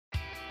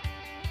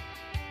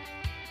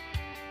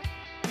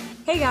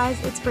Hey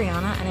guys, it's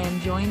Brianna, and I am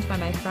joined by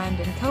my friend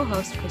and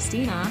co-host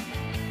Christina.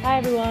 Hi,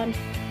 everyone.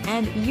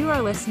 And you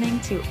are listening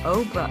to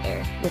Oh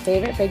Brother, Your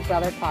favorite Big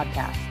Brother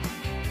podcast.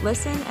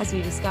 Listen as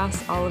we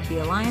discuss all of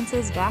the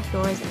alliances,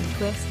 backdoors, and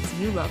twists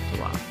you love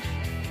to watch.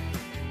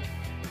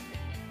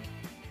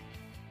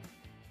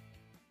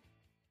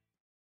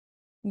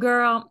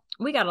 Girl,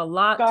 we got a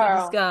lot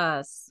to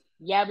discuss.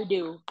 Yeah, we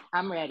do.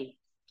 I'm ready.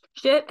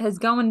 Shit is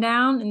going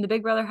down in the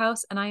Big Brother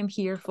house, and I am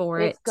here for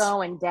it. It's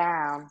going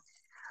down.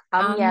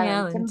 I'm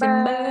yelling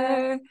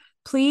timber.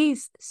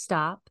 Please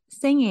stop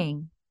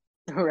singing.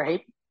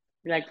 Right?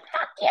 You're like,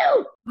 fuck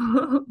you.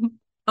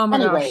 Oh my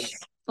gosh.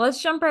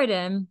 Let's jump right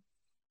in.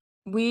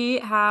 We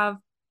have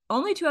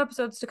only 2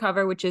 episodes to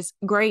cover, which is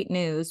great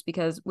news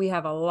because we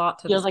have a lot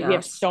to discuss. Feels like we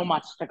have so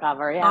much to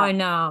cover. Yeah. I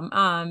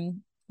know.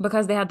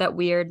 Because they had that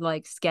weird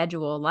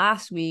schedule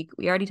last week.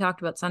 We already talked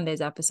about Sunday's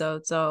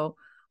episode. So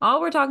all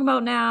we're talking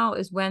about now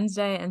is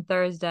Wednesday and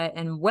Thursday.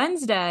 And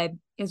Wednesday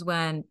is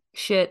when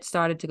shit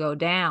started to go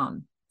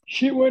down.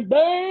 Shit went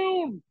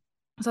down.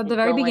 So at the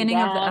very beginning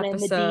of the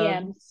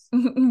episode,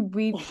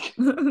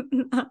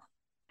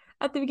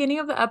 at the beginning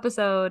of the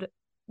episode,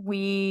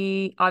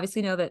 we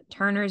obviously know that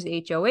Turner's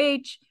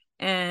HOH.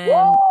 And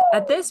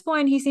at this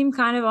point, he seemed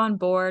kind of on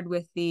board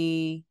with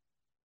the,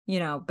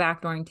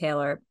 backdooring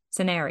Taylor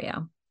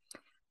scenario.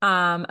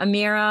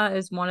 Amira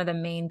is one of the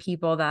main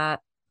people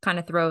that kind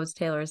of throws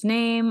Taylor's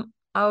name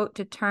out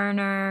to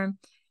Turner.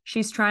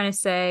 She's trying to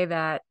say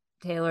that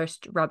Taylor's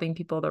rubbing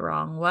people the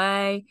wrong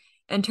way.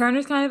 And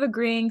Turner's kind of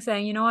agreeing,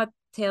 saying, you know what,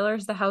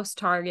 Taylor's the house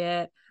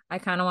target. I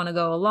kind of want to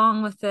go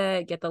along with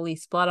it, get the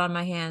least blood on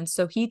my hands.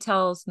 So he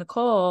tells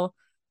Nicole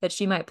that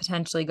she might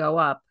potentially go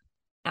up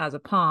as a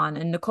pawn.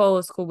 And Nicole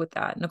is cool with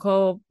that.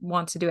 Nicole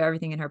wants to do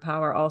everything in her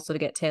power also to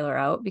get Taylor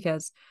out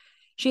because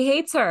she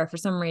hates her for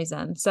some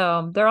reason.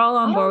 So they're all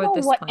on board with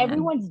this plan. What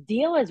everyone's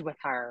deal is with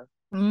her.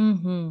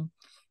 Mm-hmm.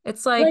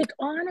 It's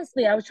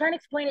honestly, I was trying to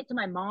explain it to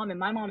my mom, and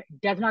my mom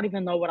does not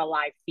even know what a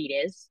live feed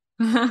is.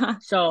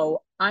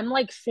 So I'm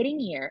sitting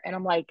here and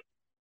I'm like,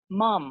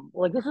 Mom,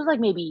 this was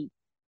maybe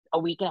a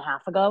week and a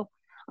half ago.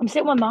 I'm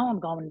sitting with Mom,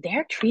 I'm going,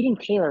 they're treating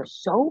Taylor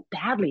so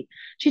badly.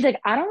 She's like,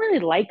 I don't really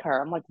like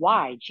her. I'm like,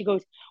 why? She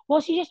goes,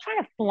 well, she's just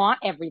trying to flaunt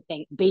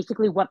everything,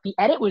 basically what the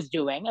edit was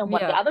doing and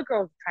what the other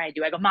girls were trying to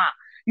do. I go, Ma,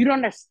 you don't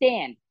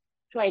understand.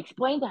 So I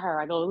explained to her,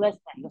 I go, listen,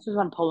 this is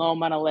when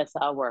Paloma and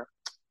Alyssa were,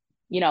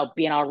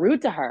 being all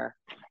rude to her.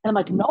 And I'm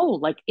like,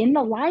 no, in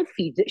the live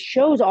feeds, it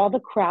shows all the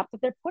crap that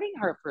they're putting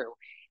her through.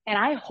 And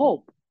I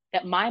hope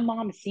that my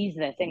mom sees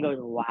this and goes,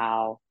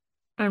 wow.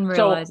 And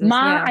realizes, so,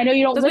 Ma, I know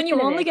you don't listen when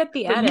you only get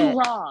the edit, you're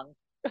wrong.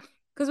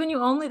 Because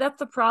that's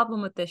the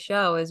problem with this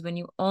show is when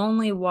you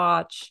only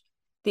watch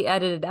the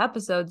edited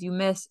episodes, you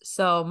miss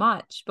so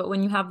much. But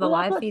when you have the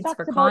live feeds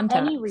for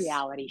context, any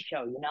reality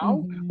show,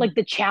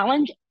 the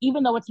challenge,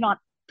 even though it's not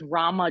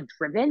drama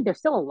driven, there's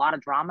still a lot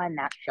of drama in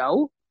that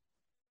show.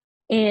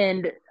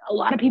 And a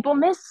lot of people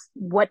miss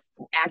what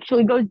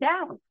actually goes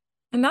down.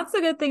 And that's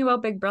the good thing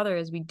about Big Brother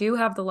is we do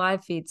have the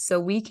live feeds, so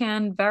we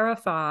can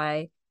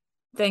verify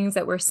things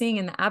that we're seeing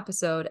in the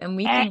episode, and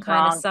we can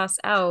kind of suss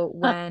out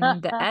when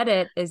the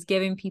edit is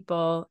giving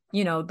people,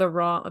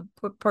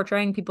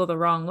 portraying people the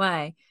wrong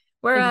way.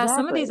 Whereas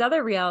some of these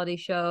other reality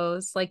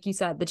shows, like you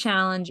said, The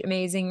Challenge,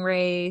 Amazing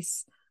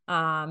Race,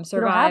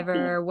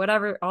 Survivor,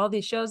 whatever, all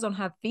these shows don't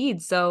have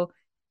feeds. So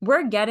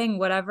we're getting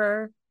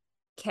whatever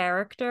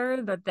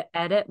character that the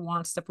edit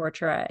wants to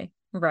portray,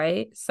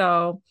 right?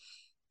 So,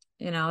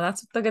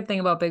 that's the good thing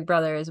about Big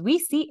Brother is we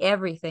see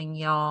everything,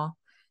 y'all.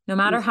 No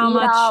matter how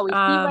much we see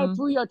right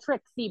through your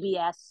trick,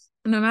 CBS.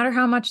 No matter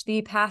how much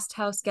the past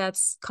house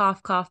gets,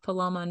 cough, cough,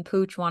 Paloma and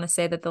Pooch want to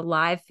say that the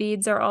live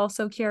feeds are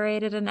also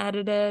curated and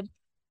edited.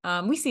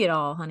 We see it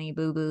all, honey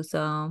boo boo.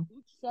 So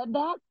Pooch said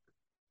that?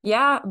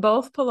 Yeah,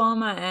 both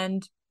Paloma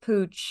and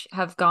Pooch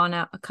have come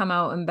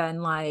out and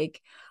been like,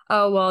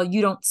 oh, well,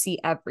 you don't see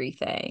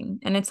everything.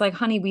 And it's like,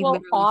 honey, we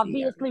literally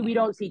obviously we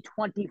don't see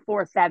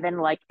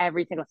 24/7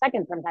 every single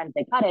second. Sometimes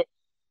they cut it.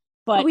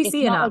 But we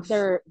see enough. Like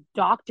they're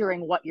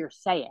doctoring what you're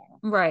saying.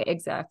 Right,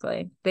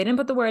 exactly. They didn't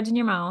put the words in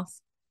your mouth.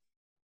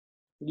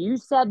 You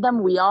said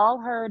them. We all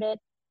heard it.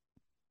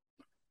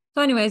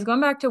 So anyways, going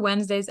back to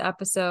Wednesday's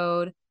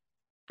episode,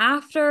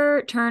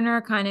 after Turner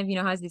kind of,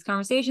 has these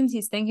conversations,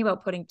 he's thinking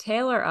about putting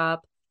Taylor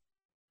up.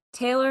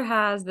 Taylor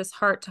has this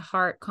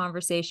heart-to-heart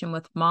conversation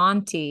with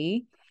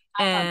Monty.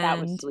 I thought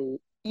that was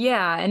sweet.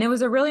 Yeah, and it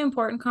was a really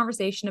important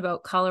conversation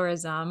about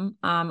colorism.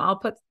 I'll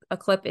put a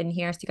clip in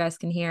here so you guys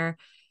can hear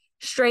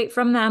straight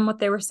from them what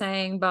they were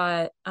saying,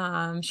 but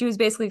she was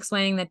basically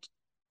explaining that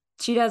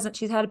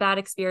she's had bad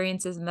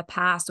experiences in the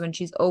past when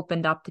she's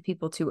opened up to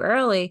people too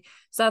early.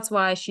 So that's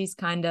why she's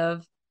kind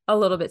of a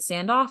little bit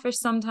standoffish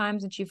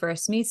sometimes when she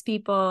first meets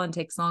people and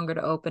takes longer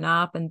to open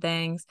up and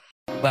things.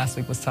 Last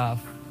week was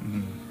tough.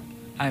 Mm-hmm.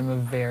 I'm a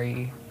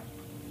very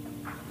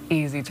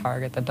easy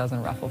target that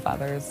doesn't ruffle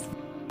feathers.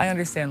 I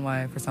understand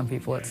why for some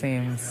people it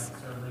seems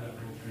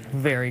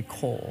very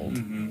cold,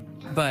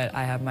 but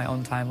I have my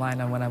own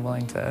timeline on when I'm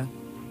willing to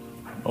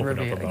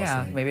review.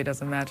 Yeah, maybe it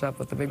doesn't match up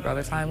with the Big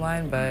Brother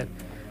timeline, but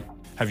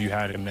Have you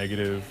had a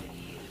negative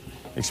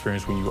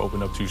experience when you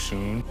opened up too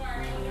soon?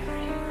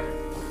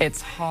 It's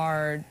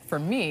hard for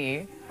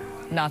me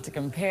not to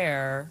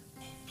compare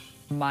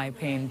my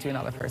pain to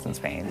another person's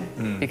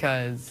pain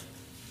because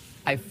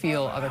I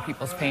feel other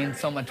people's pain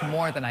so much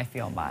more than I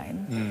feel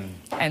mine.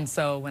 And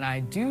so when I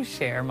do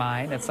share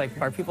mine, it's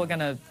like, are people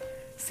gonna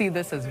see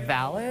this as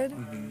valid?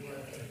 And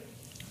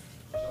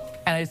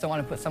I just don't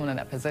want to put someone in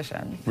that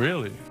position.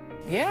 Really?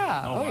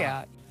 Yeah, Oh, wow.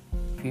 yeah.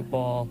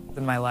 People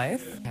in my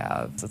life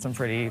have said some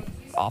pretty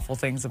awful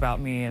things about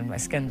me and my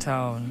skin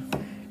tone.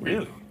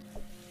 Really?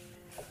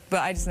 But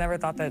I just never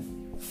thought that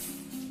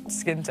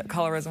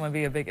colorism would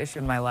be a big issue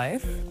in my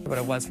life, but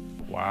it was.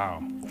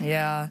 Wow.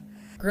 Yeah.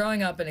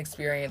 Growing up and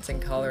experiencing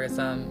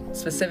colorism,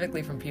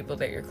 specifically from people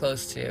that you're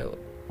close to,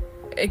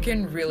 it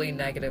can really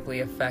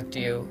negatively affect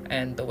you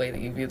and the way that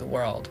you view the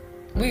world.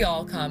 We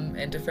all come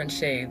in different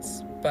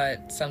shades,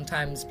 but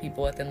sometimes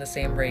people within the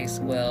same race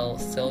will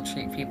still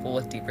treat people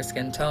with deeper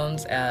skin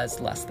tones as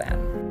less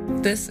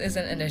than. This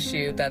isn't an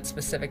issue that's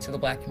specific to the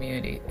Black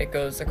community. It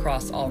goes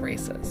across all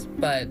races.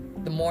 But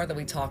the more that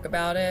we talk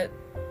about it,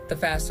 the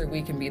faster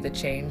we can be the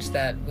change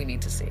that we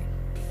need to see.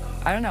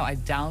 I don't know, I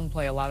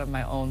downplay a lot of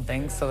my own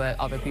things so that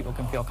other people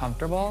can feel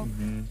comfortable.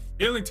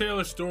 Hearing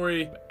Taylor's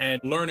story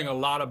and learning a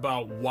lot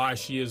about why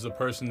she is the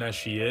person that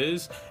she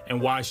is and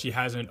why she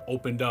hasn't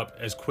opened up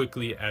as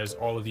quickly as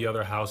all of the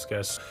other house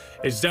guests,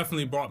 it's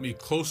definitely brought me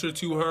closer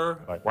to her.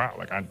 Like, wow,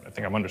 like I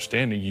think I'm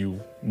understanding you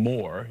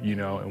more, you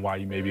know, and why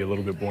you may be a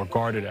little bit more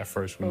guarded at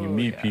first when you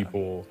meet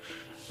people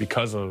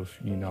because of,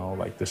 you know,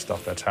 like this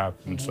stuff that's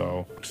happened.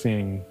 So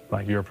seeing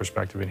like your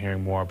perspective and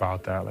hearing more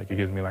about that, like it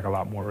gives me like a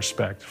lot more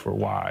respect for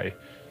why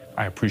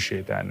I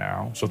appreciate that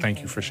now. So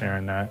thank you for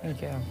sharing that.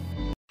 Thank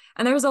you.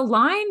 And there was a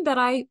line that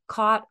I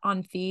caught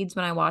on feeds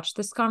when I watched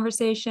this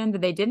conversation that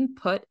they didn't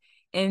put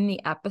in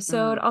the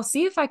episode. I'll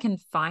see if I can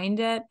find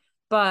it,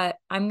 but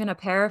I'm going to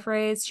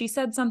paraphrase. She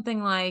said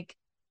something like,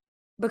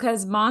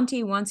 because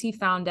Monty, once he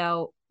found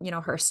out, you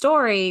know, her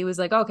story, was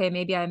like, okay,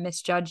 maybe I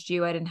misjudged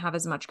you. I didn't have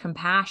as much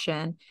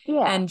compassion.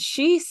 Yeah. And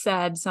she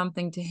said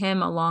something to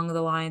him along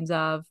the lines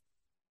of,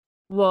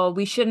 well,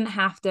 we shouldn't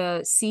have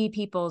to see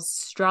people's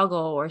struggle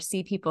or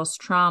see people's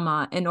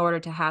trauma in order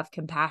to have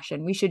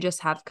compassion. We should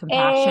just have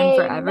compassion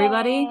for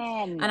everybody.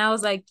 Amen. And I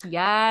was like,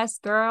 yes,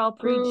 girl,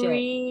 preach it.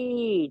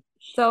 Preach.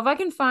 So if I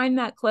can find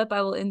that clip,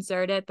 I will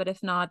insert it. But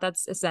if not,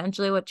 that's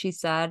essentially what she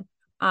said.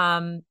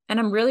 And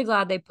I'm really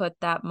glad they put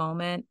that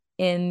moment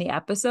in the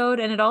episode.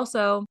 And it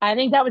also, I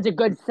think that was a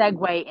good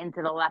segue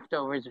into the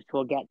leftovers, which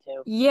we'll get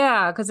to.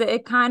 yeah, because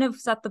it kind of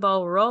set the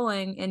ball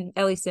rolling, in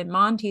at least in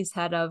Monty's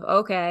head of,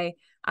 okay,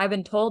 I've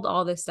been told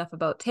all this stuff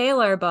about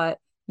Taylor, but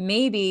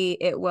maybe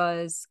it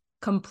was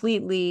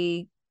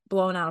completely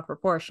blown out of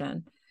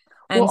proportion.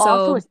 And Well, so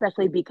also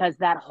especially because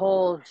that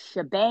whole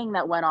shebang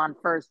that went on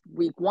first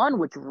week one,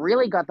 which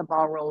really got the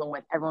ball rolling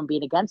with everyone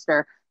being against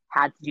her,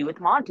 had to do with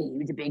Monty. He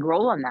was a big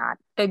role in that.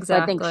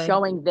 exactly. So I think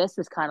showing this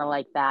is kind of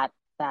like that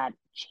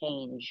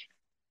change.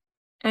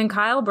 And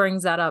Kyle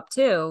brings that up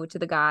too to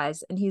the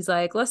guys. And he's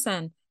like,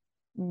 listen,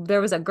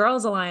 there was a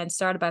girls' alliance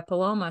started by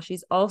Paloma.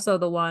 She's also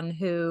the one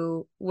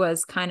who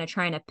was kind of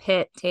trying to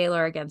pit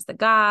Taylor against the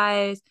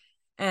guys.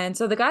 And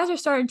so the guys are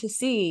starting to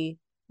see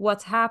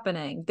what's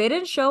happening. They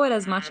didn't show it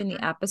as much in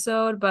the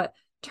episode, but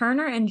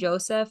Turner and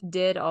Joseph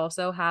did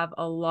also have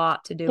a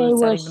lot to do They with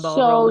were setting the ball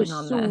so rolling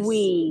on this.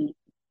 sweet.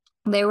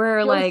 They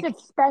were like, Joseph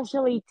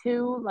especially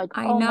too. Like,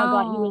 I oh my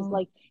God, know.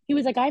 he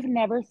was like, I've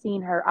never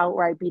seen her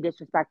outright be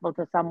disrespectful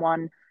to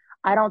someone.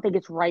 I don't think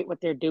it's right what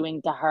they're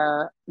doing to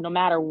her, no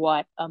matter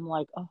what. I'm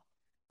like, oh,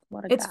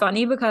 what a It's guy.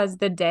 funny because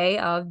the day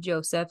of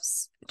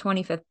Joseph's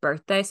 25th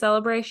birthday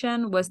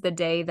celebration was the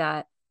day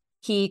that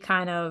he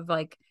kind of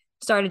like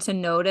started to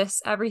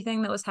notice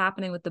everything that was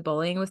happening with the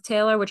bullying with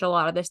Taylor, which a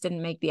lot of this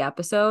didn't make the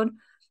episode.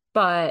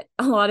 But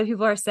a lot of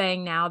people are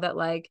saying now that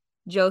like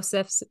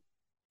Joseph's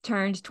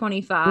turned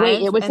 25.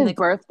 Wait, it was and his like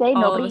birthday? all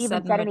of Nobody a even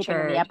sudden said anything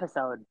in the matured.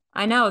 episode.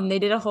 I know, and they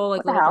did a whole like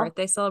What the little hell?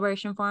 birthday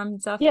celebration for him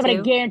and stuff Yeah, but I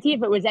too. guarantee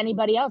if it was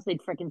anybody else,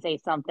 they'd freaking say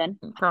something.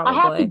 A happy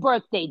Probably.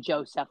 birthday,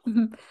 Joseph,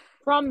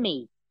 from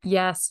me.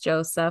 Yes,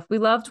 Joseph. We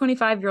love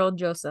 25-year-old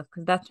Joseph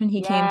because that's when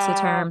he came to Yes.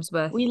 terms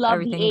with We love the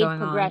everything age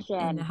going on in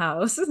progression. the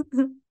house.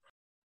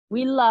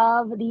 We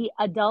love the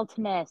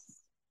adultness.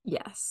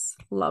 Yes,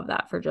 love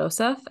that for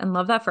Joseph and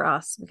love that for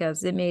us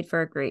because it made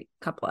for a great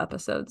couple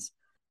episodes.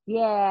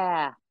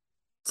 Yeah.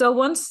 So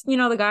once, you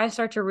know, the guys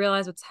start to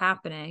realize what's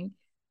happening,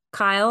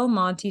 Kyle,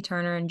 Monty,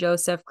 Turner, and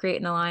Joseph create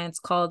an alliance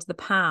called the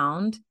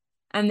Pound.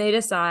 And they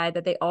decide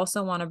that they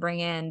also want to bring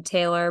in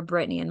Taylor,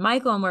 Brittany, and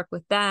Michael and work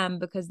with them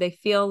because they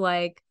feel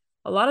like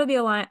a lot of the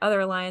other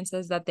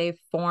alliances that they've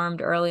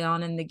formed early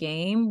on in the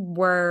game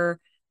were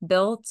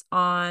built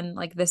on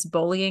like this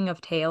bullying of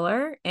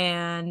Taylor.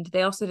 And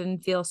they also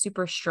didn't feel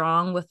super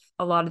strong with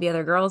a lot of the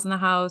other girls in the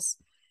house.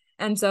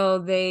 And so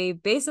they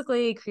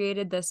basically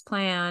created this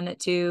plan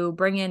to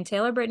bring in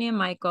Taylor, Brittany, and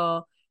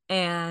Michael.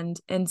 And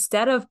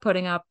instead of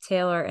putting up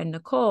Taylor and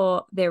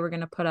Nicole, they were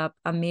going to put up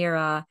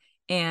Amira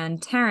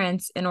and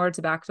Terrence in order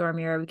to backdoor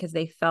Amira because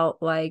they felt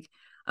like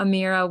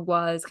Amira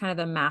was kind of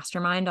the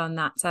mastermind on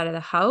that side of the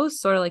house,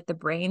 sort of like the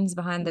brains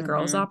behind the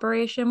girls'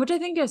 operation, which I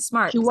think is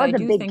smart. She Because was I a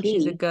do big think key.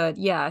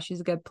 she's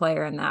a good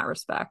player in that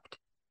respect.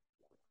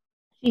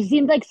 She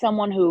seems like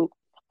someone who,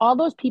 all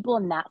those people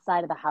in that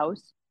side of the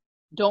house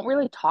don't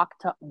really talk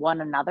to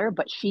one another,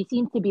 but she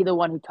seems to be the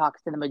one who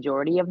talks to the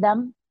majority of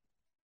them.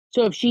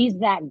 So if she's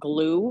that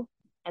glue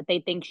that they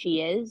think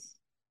she is,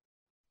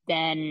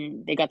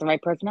 then they got the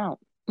right person out.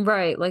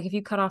 Right. Like if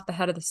you cut off the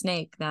head of the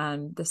snake,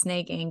 then the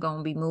snake ain't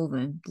gonna be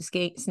moving. The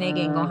snake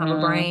ain't gonna have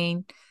a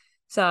brain.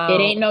 So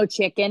it ain't no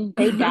chicken.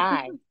 They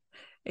die.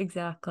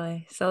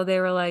 Exactly. So they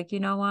were like,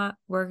 you know what?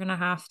 We're gonna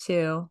have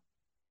to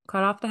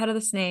cut off the head of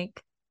the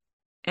snake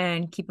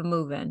and keep it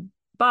moving.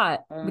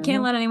 But we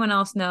can't let anyone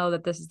else know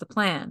that this is the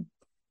plan.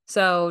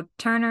 So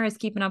Turner is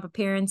keeping up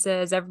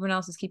appearances. Everyone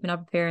else is keeping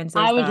up appearances.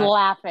 I was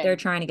laughing. They're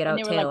trying to get out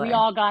they were Taylor. Like, we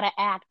all gotta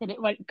act, and it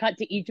went cut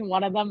to each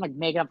one of them, like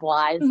making up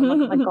lies. I'm like,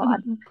 oh my God,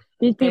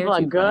 these people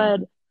are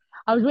good. Funny.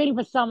 I was waiting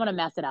for someone to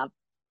mess it up.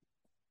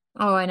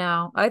 Oh, I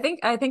know. I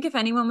think if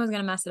anyone was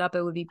gonna mess it up,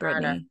 it would be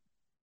Brittany. Turner.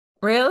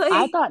 Really?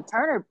 I thought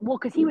Turner. Well,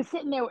 because he was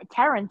sitting there with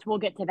Terrence. We'll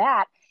get to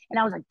that. And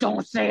I was like,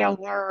 don't say a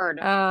word.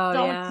 Oh,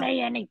 don't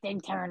say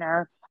anything,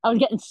 Turner. I was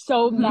getting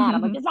so mad.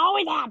 I'm like, this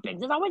always happens.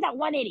 There's always that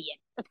one idiot.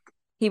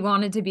 He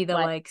wanted to be the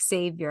like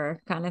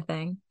savior kind of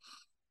thing.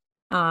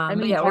 I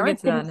mean, yeah,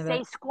 Terrence we'll get to that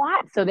didn't say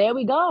squat, so there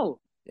we go.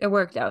 It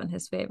worked out in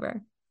his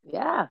favor.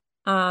 Yeah.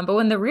 But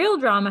when the real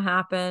drama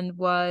happened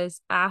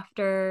was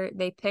after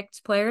they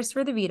picked players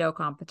for the veto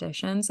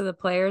competition. So the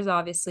players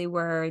obviously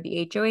were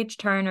the HOH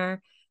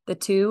Turner, the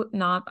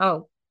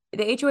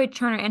HOH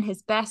Turner and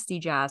his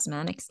bestie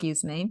Jasmine,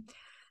 excuse me.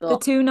 The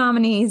two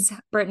nominees,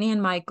 Brittany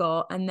and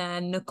Michael, and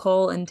then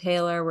Nicole and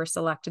Taylor were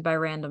selected by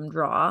random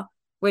draw,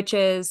 which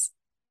is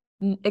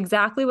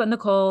exactly what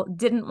Nicole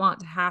didn't want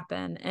to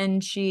happen.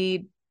 And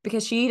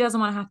because she doesn't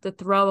want to have to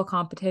throw a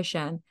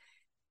competition.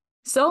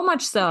 So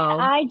much so.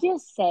 I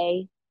just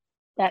say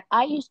that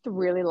I used to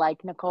really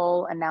like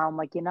Nicole, and now I'm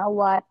like, you know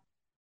what?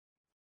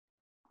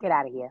 Get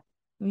out of here.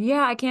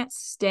 Yeah, I can't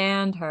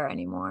stand her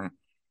anymore.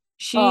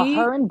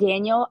 Her and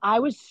Daniel, I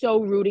was so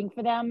rooting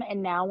for them,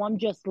 and now I'm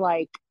just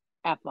like,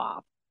 F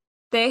off.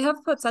 They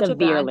have put such a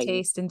bad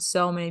taste in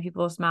so many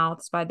people's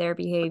mouths by their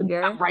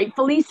behavior.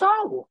 Rightfully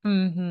so.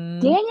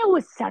 Mm-hmm. Daniel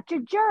was such a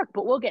jerk,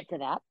 but we'll get to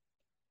that.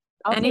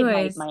 I'll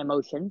save my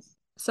emotions.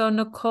 So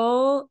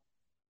Nicole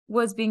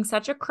was being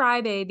such a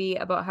crybaby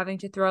about having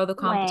to throw the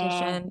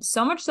competition,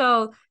 so much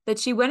so that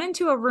she went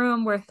into a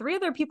room where 3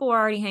 other people were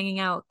already hanging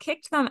out,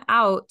 kicked them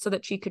out so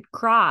that she could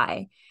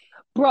cry.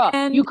 Bruh,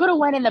 and you could have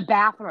went in the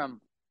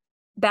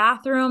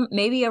bathroom,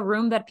 maybe a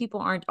room that people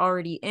aren't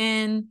already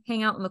in,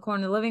 hang out in the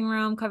corner of the living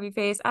room, cover your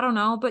face. I don't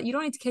know, but you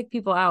don't need to kick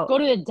people out. Go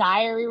to the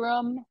diary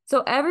room.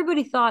 So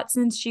everybody thought,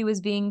 since she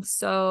was being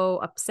so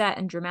upset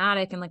and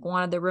dramatic and like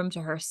wanted the room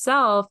to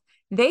herself,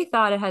 they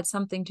thought it had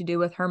something to do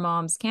with her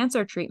mom's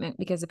cancer treatment,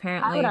 because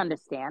apparently I would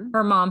understand.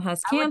 Her mom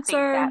has cancer. I would think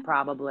that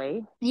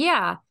probably.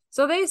 Yeah.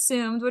 So they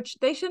assumed, which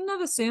they shouldn't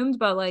have assumed,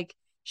 but like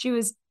she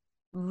was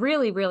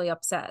really, really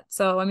upset.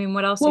 So I mean,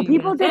 what else? Well,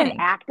 people didn't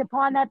act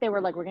upon that. They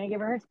were like, "We're gonna give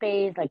her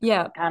space," like,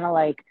 yeah, kind of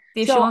like.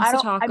 If she wants to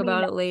talk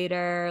about it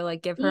later,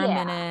 like give her a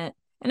minute.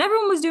 And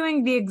everyone was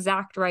doing the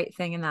exact right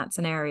thing in that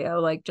scenario.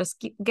 Like,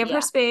 just give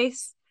her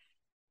space.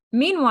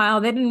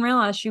 Meanwhile, they didn't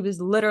realize she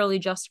was literally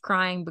just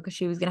crying because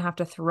she was gonna have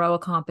to throw a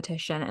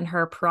competition, and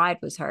her pride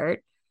was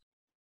hurt.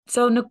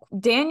 So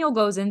Daniel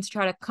goes in to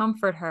try to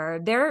comfort her.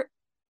 They're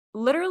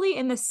literally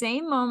in the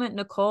same moment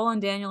Nicole and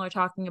Daniel are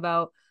talking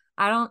about,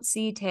 I don't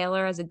see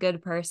Taylor as a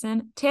good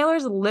person.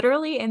 Taylor's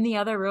literally in the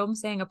other room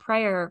saying a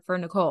prayer for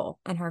Nicole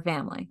and her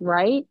family.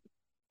 Right?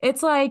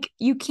 It's like,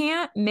 you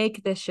can't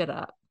make this shit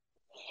up.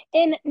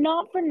 And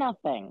not for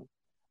nothing,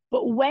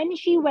 but when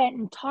she went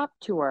and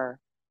talked to her,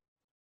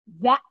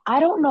 that I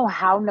don't know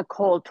how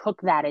Nicole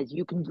took that as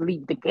you can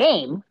leave the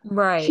game.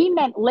 Right. She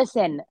meant,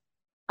 listen,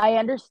 I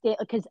understand,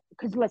 because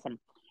listen,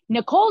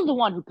 Nicole's the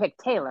one who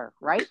picked Taylor,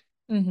 right?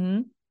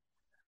 Mm-hmm.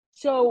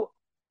 So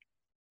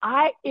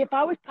if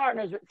I was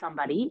partners with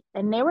somebody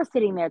and they were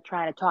sitting there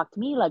trying to talk to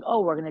me like,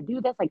 oh, we're going to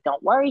do this, like,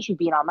 don't worry, she's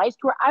being all nice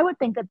to her, I would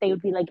think that they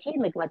would be like, hey,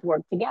 like, let's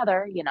work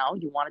together. You know,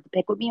 you wanted to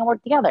pick with me and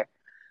work together.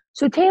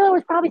 So Taylor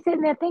was probably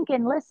sitting there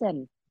thinking,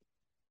 listen,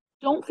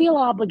 don't feel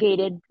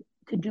obligated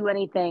to do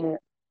anything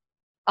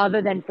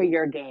other than for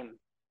your game.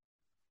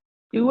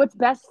 Do what's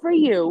best for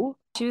you.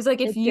 She was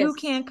like, if you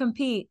can't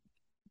compete,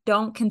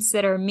 don't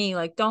consider me.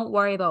 Like, don't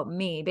worry about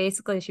me.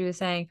 Basically, she was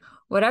saying,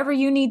 whatever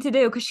you need to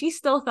do, because she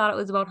still thought it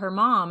was about her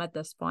mom at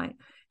this point.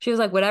 She was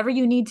like, whatever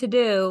you need to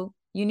do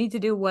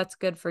what's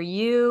good for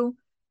you.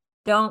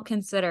 Don't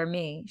consider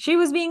me. She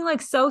was being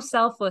like so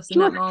selfless in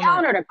that moment. She was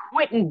telling her to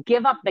quit and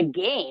give up the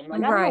game.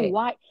 Like, I don't know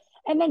why.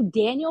 And then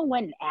Daniel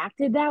went and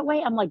acted that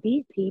way. I'm like,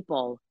 these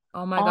people.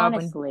 Oh my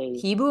God. When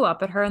he blew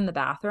up at her in the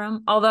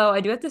bathroom. Although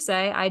I do have to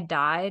say, I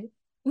died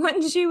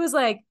when she was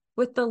like,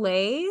 with the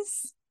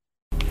Lays.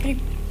 Any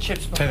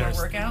chips before a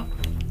workout?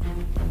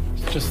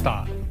 Just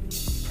stop.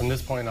 From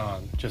this point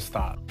on, just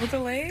stop. With the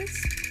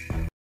Lays?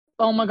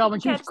 Oh my God, when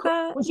Catch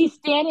that? when she's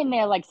standing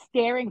there like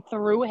staring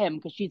through him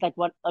because she's like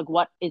what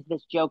is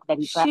this joke that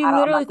he's trying? She I'm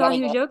literally not thought getting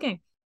he was it. joking.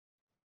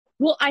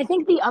 Well, I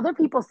think the other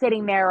people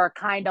sitting there are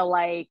kind of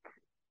like,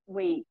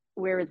 wait,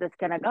 where is this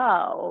gonna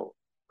go?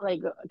 Like,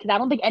 because I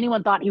don't think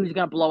anyone thought he was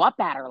gonna blow up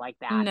at her like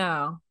that.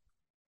 No.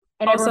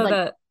 And Also,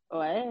 everyone's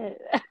like,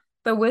 what?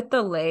 the with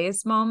the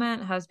Lays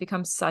moment has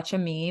become such a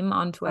meme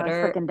on I was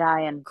Twitter, freaking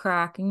dying.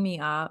 cracking me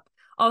up.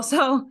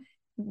 Also,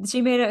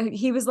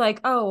 he was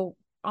like, oh,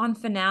 on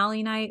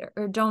finale night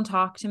or don't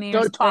talk to me or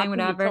Don't talk something, to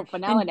me whatever. till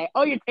finale And night.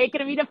 Oh, you're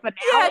taking me to finale?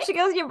 yeah, she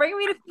goes, you're bringing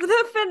me to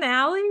the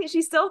finale.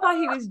 She still thought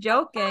he was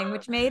joking,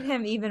 which made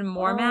him even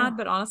more mad.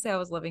 But honestly, I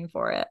was living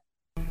for it.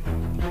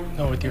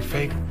 No, with your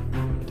fake.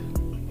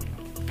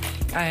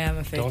 I am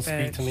a fake Don't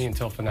bitch. speak to me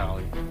until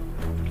finale.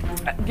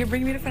 You're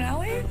bringing me to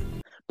finale?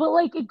 But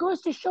like, it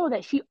goes to show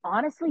that she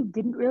honestly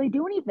didn't really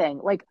do anything,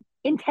 like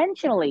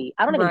intentionally.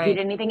 I don't think she Right. did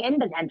anything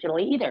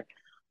intentionally either.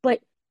 But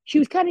she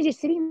was kind of just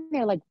sitting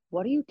there, like,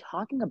 what are you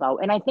talking about?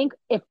 And I think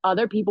if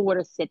other people were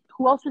to sit,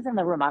 who else was in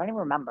the room? I don't even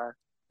remember.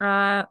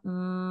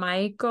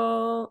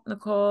 Michael,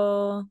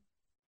 Nicole,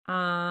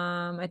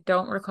 I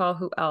don't recall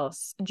who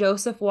else.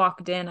 Joseph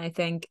walked in, I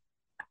think,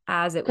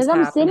 as it was Because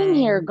I'm sitting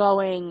here happening.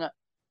 going,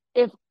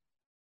 if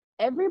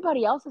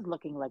everybody else is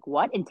looking like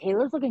what? And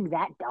Taylor's looking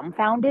that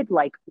dumbfounded,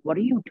 like, what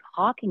are you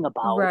talking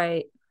about?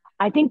 Right.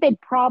 I think they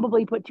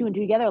probably put two and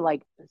two together,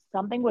 like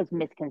something was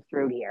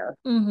misconstrued here.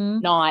 Mm-hmm.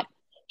 Not,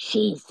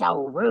 she's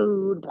so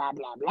rude, blah,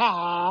 blah,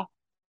 blah.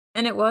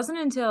 And it wasn't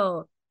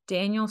until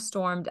Daniel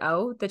stormed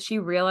out that she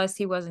realized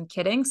he wasn't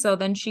kidding. So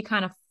then she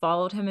kind of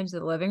followed him into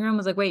the living room,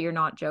 was like, wait, you're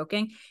not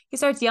joking. He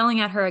starts yelling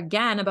at her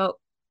again about,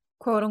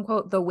 quote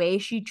unquote, the way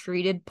she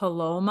treated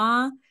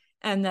Paloma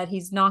and that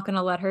he's not going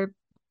to let her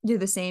do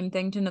the same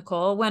thing to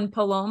Nicole, when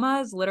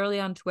Paloma is literally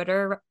on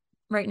Twitter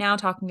right now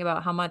talking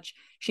about how much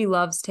she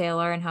loves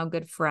Taylor and how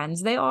good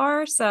friends they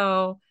are.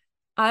 So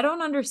I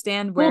don't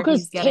understand where Well,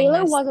 he's because getting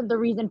Taylor this. wasn't the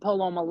reason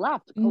Paloma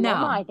left. Paloma,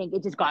 No. I think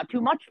it just got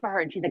too much for her,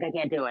 and she's like, I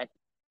can't do it.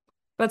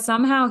 But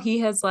somehow he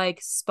has like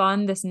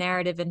spun this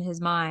narrative in his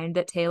mind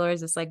that Taylor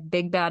is this like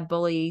big bad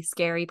bully,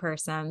 scary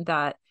person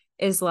that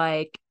is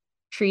like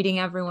treating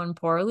everyone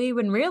poorly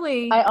when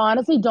really I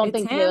honestly don't it's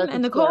think him Taylor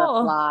and could scare a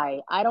Nicole. fly.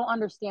 I don't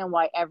understand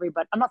why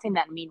everybody. I'm not saying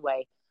that in a mean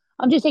way.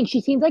 I'm just saying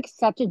she seems like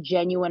such a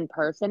genuine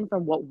person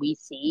from what we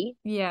see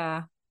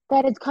Yeah.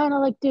 that it's kind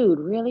of like, dude,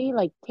 really?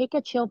 Like, take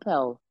a chill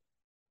pill.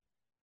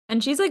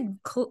 And she's like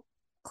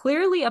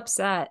clearly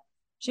upset.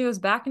 She goes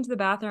back into the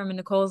bathroom and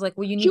Nicole's like,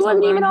 well, you She need to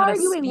wasn't even learn how to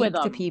arguing with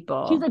speak to him. She's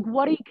people.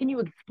 like, can you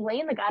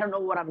explain? Like, I don't know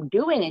what I'm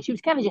doing. And she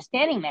was kind of just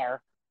standing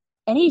there,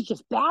 and he's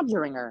just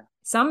badgering her.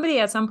 Somebody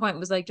at some point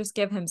was like, just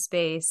give him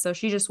space. So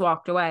she just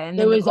walked away. And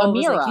It then was Nicole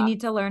was like, you Amira.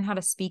 need to learn how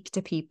to speak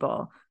to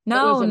people. It was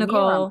No, Amira, I'm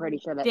Nicole, pretty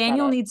sure, that said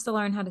Daniel it. needs to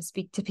learn how to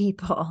speak to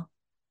people.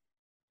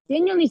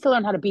 Daniel needs to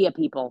learn how to be a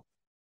people.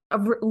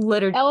 Elvis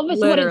wouldn't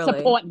Literally.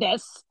 support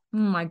this. Oh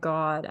my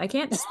God. I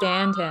can't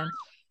stand him.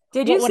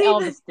 What would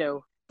Elvis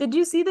do? Did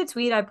you see the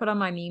tweet I put on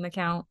my meme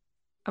account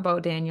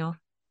about Daniel a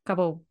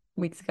couple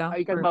weeks ago? Are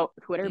you talking about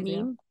Twitter days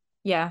ago? meme?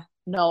 Yeah.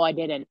 No, I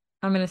didn't.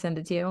 I'm gonna send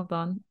it to you. Hold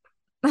on.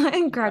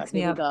 It cracks me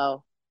Here we up.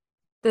 go.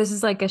 This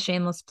is like a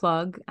shameless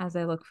plug as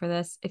I look for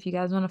this. If you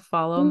guys want to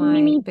follow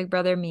my Big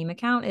Brother meme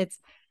account, it's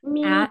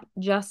at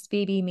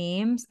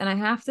JustBBMemes. And I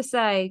have to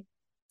say,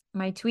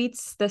 my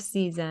tweets this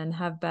season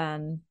have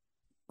been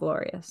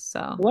glorious.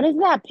 So What is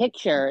that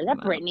picture? Is that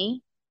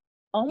Brittany?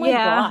 Oh my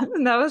yeah, God.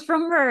 that was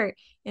from her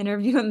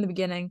interview in the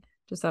beginning.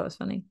 Just thought it was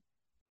funny.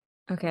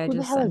 Okay, I Who the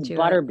just hell sent is you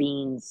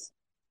Butterbeans?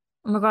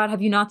 Oh my God,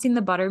 have you not seen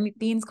the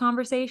Butterbeans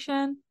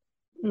conversation?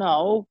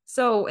 No.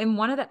 So in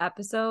one of the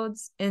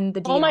episodes in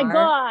the DR, Oh my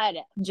God.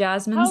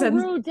 Jasmine How said,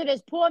 rude to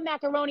this poor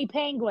macaroni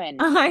penguin.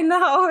 I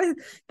know,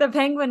 the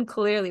penguin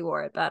clearly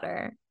wore it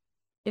better.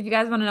 If you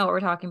guys want to know what we're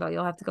talking about,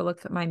 you'll have to go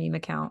look at my meme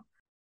account.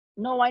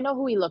 No, I know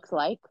who he looks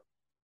like.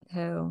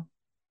 Who?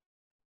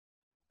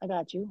 I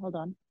got you. Hold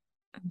on.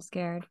 I'm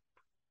scared.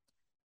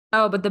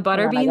 Oh, but the Hold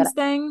on, Butterbeans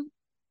thing?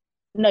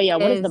 No, yeah,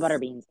 what is the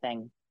Butterbeans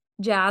thing?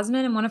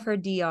 Jasmine in one of her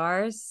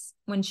DRs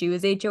when she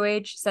was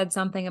HOH said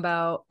something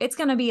about it's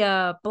gonna be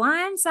a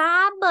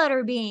blindside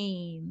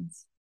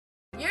Butterbeans.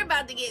 You're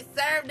about to get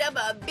served up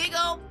a big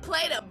old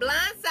plate of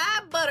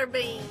blindside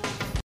Butterbeans.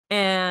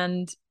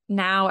 And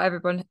now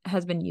everyone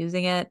has been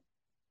using it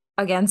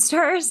against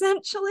her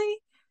essentially.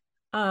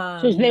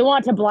 So they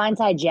want to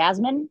blindside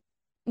Jasmine?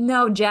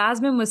 No,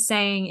 Jasmine was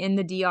saying in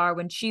the DR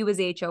when she was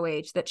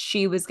HOH that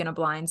she was gonna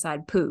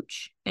blindside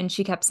Pooch, and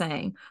she kept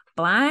saying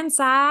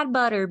blindside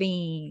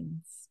Butterbeans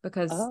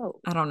because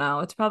I don't know,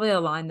 it's probably a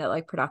line that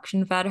like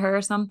production fed her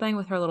or something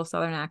with her little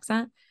Southern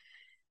accent.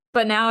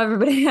 But now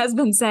everybody has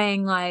been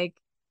saying like,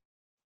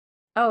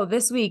 oh,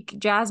 this week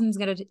Jasmine's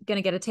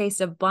gonna get a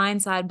taste of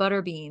blindside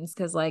Butterbeans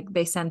because like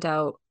they sent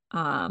out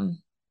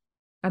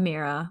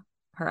Amira,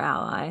 her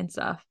ally, and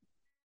stuff.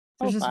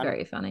 Which is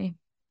very funny.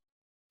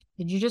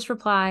 Did you just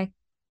reply?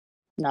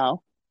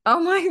 No. Oh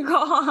my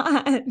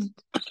God.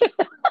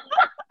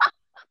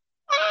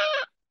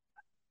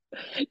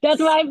 That's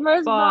when I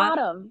first bought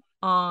him.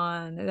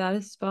 on. That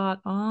is spot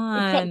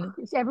on.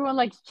 Everyone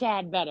likes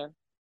Chad better.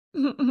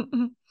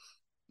 So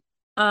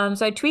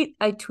I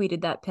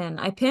tweeted that pin.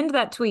 I pinned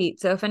that tweet.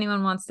 So if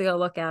anyone wants to go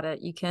look at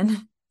it, you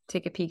can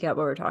take a peek at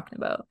what we're talking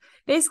about.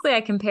 Basically,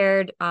 I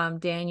compared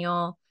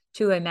Daniel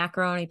to a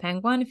macaroni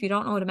penguin. If you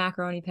don't know what a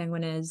macaroni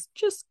penguin is,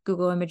 just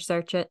Google image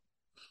search it.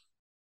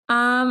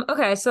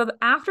 Okay, so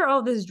after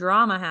all this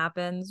drama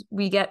happens,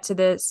 we get to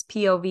this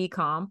POV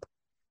comp,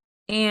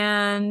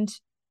 and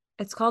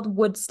it's called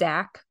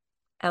Woodstack,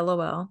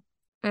 LOL.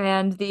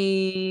 And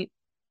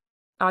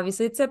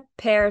obviously it's a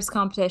pairs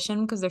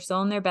competition because they're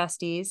still in their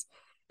besties.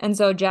 And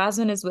so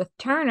Jasmine is with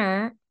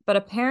Turner, but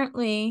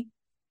apparently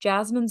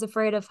Jasmine's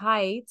afraid of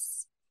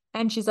heights.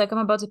 And she's like, I'm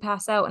about to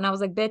pass out. And I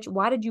was like, bitch,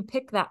 why did you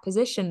pick that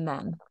position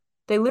then?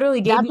 They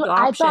literally gave you the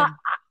option.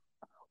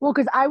 Well,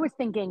 because I was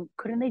thinking,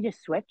 couldn't they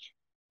just switch?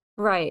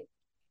 Right.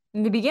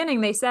 In the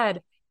beginning, they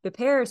said the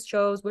pairs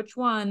chose which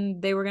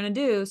one they were going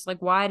to do. So,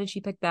 like, why did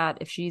she pick that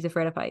if she's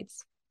afraid of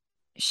heights?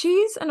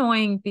 She's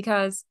annoying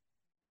because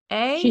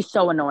she's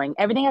so annoying.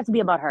 Everything has to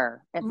be about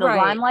her. If the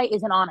limelight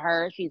isn't on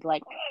her, she's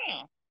like,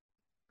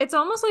 It's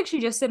almost like she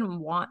just didn't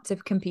want to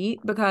compete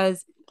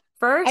because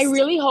first, I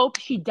really hope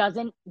she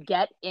doesn't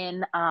get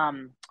in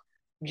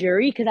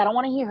jury because I don't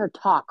want to hear her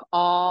talk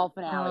all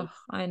finale.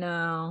 I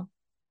know.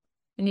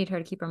 I need her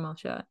to keep her mouth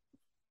shut.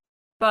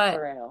 But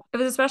it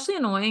was especially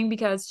annoying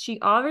because she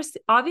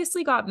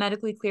obviously got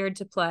medically cleared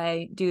to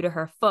play due to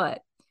her foot.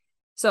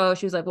 So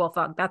she was like, well,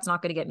 fuck, that's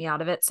not going to get me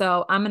out of it.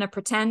 So I'm going to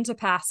pretend to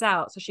pass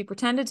out. So she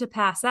pretended to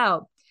pass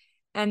out.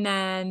 And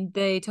then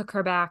they took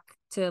her back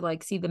to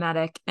like see the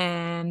medic.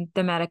 And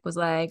the medic was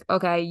like,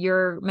 okay,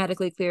 you're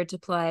medically cleared to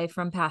play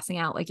from passing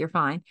out. Like, you're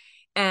fine.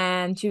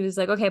 And she was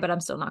like, okay, but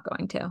I'm still not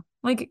going to.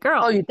 Like,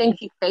 girl. Oh, you think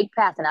she faked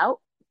passing out?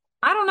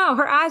 I don't know.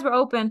 Her eyes were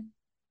open.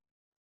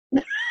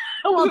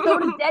 Well, so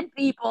do dead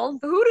people.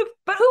 But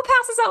who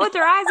passes out with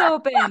their eyes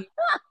open?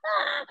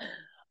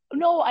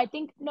 No, I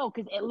think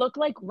because it looked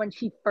like when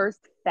she first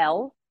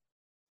fell,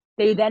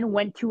 they then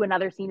went to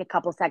another scene a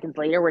couple seconds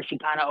later where she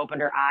kind of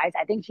opened her eyes.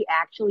 I think she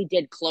actually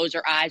did close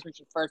her eyes when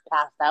she first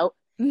passed out.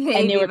 Maybe,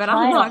 and they were but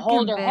trying I'm not to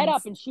hold convinced. her head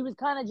up, and she was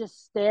kind of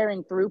just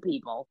staring through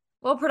people.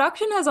 Well,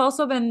 production has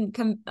also been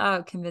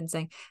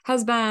convincing,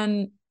 has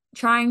been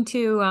trying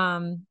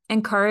to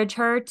encourage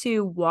her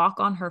to walk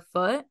on her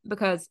foot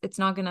because it's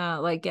not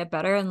gonna like get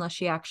better unless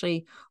she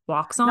actually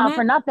walks on it. Not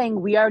for nothing,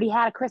 we already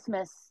had a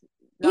Christmas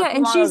not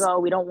too long ago.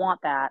 We don't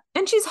want that.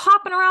 And she's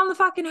hopping around the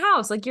fucking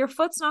house. Like, your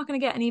foot's not gonna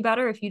get any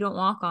better if you don't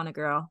walk on it,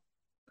 girl.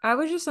 I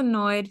was just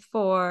annoyed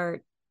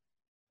for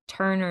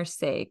Turner's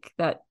sake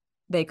that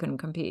they couldn't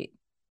compete.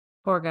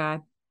 Poor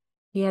guy.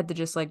 He had to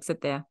just like sit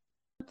there.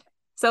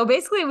 So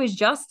basically it was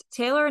just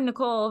Taylor and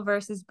Nicole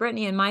versus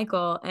Brittany and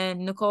Michael,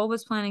 and Nicole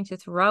was planning to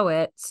throw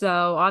it.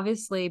 So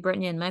obviously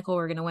Brittany and Michael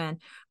were going to win.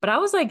 But I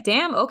was like,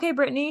 damn, okay,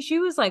 Brittany, she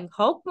was like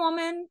Hulk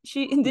woman.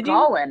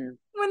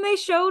 When they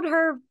showed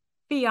her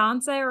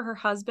fiance or her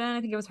husband, I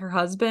think it was her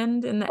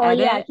husband in the edit.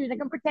 Oh yeah, she was like,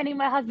 I'm pretending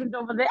my husband's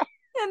over there.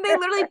 And they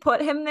literally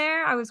put him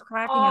there. I was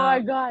cracking up. Oh my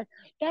God.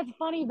 That's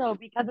funny though,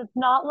 because it's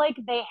not like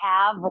they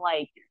have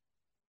like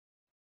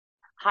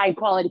high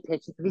quality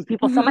pictures of these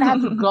people. Someone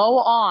has to go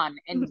on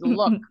and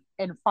look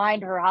and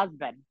find her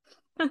husband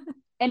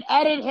and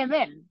edit him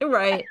in.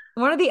 Right.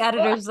 One of the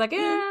editors is like,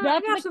 yeah,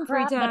 that's I got the some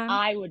free crap time. that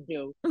I would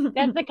do.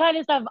 That's the kind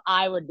of stuff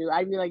I would do.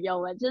 I'd be like, yo,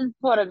 let's just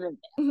put him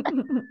in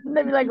there.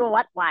 They'd be like, well,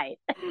 what? Why?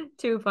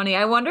 Too funny.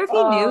 I wonder if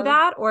he knew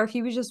that or if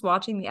he was just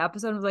watching the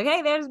episode and was like,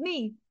 hey, there's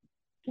me.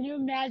 Can you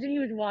imagine he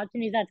was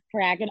watching these? That's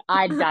cracking.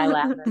 I'd die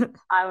laughing.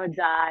 I would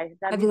die.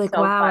 I'd be like,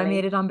 so wow, funny. I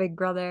made it on Big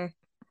Brother.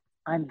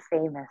 I'm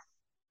famous.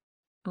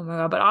 Oh my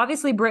God. But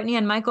obviously Brittany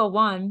and Michael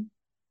won.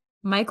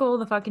 Michael,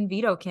 the fucking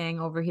veto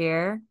king over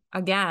here.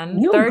 Again,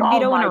 third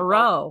veto in a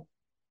row.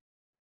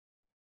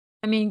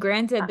 I mean,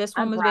 granted, this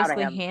one was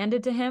basically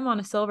handed to him on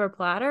a silver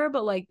platter,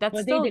 but like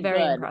that's still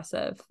very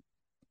impressive.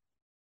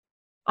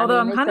 Although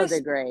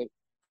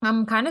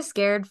I'm kind of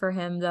scared for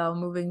him though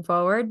moving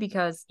forward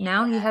because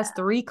now he has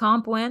 3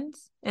 comp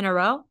wins in a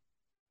row.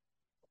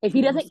 If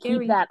he doesn't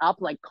keep that up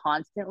like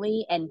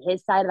constantly and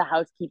his side of the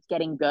house keeps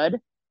getting good,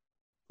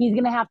 he's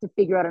going to have to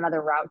figure out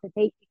another route to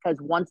take because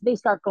once they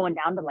start going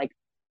down to like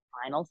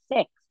final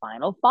 6,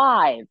 final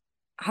 5.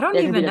 I don't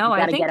even know.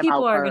 I think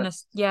people are going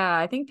to,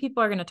 I think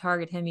people are going to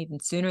target him even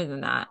sooner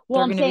than that.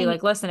 They're going to be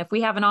like, listen, if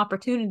we have an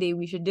opportunity,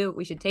 we should do it.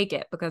 We should take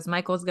it because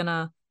Michael's going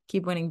to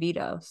keep winning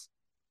vetoes.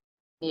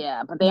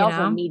 Yeah, but they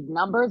also need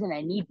numbers and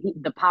they need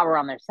the power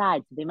on their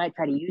side. So they might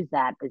try to use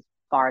that as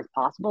far as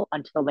possible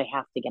until they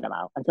have to get him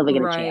out, until they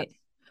get a chance.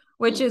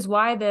 Which is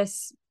why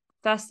this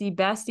Festy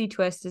Bestie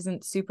twist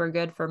isn't super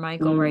good for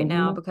Michael right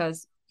now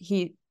because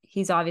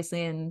he's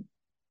obviously in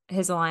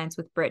his alliance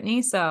with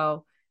Brittany.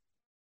 So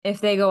if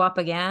they go up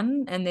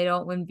again and they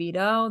don't win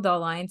veto, the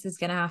alliance is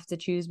going to have to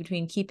choose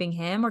between keeping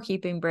him or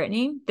keeping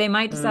Brittany. They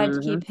might decide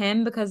to keep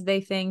him because they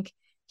think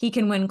he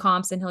can win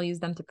comps and he'll use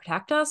them to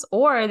protect us.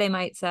 Or they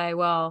might say,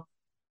 well,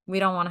 we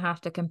don't want to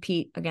have to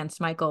compete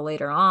against Michael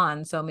later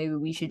on. So maybe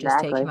we should just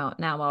take him out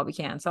now while we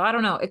can. So I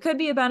don't know. It could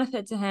be a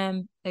benefit to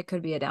him. It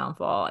could be a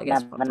downfall. I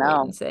guess we'll have to wait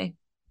and see.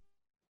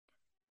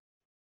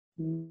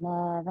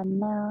 Never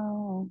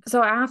know.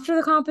 So after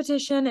the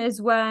competition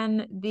is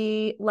when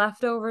the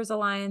Leftovers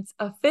Alliance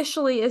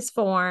officially is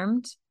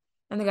formed.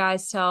 And the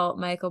guys tell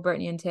Michael,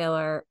 Brittany, and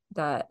Taylor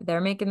that they're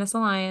making this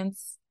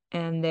alliance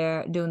and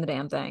they're doing the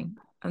damn thing.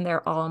 And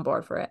they're all on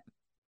board for it.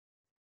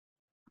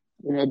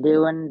 They're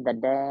doing the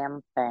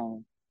damn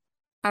thing.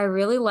 I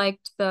really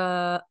liked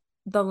the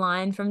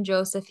line from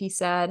Joseph. He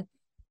said,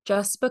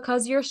 "Just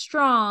because you're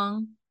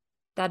strong,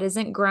 that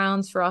isn't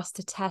grounds for us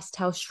to test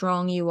how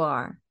strong you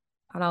are."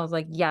 And I was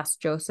like, yes,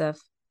 Joseph,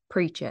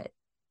 preach it.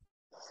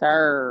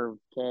 Serve,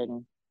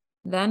 King.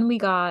 Then we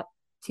got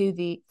to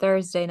the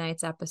Thursday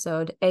night's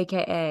episode,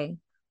 aka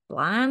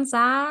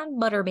Blindside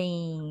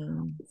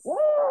Butterbeans. Woo!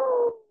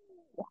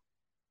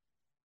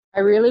 I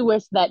really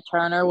wish that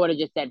Turner would have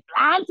just said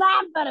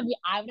Blindside Butterbeans.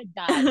 I would have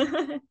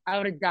died. I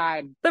would have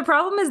died. The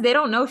problem is they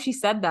don't know she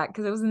said that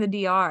because it was in the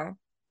DR.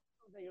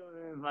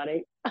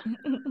 Buddy.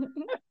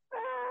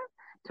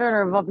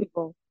 Turner of all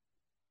people.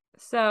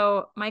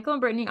 So Michael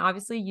and Brittany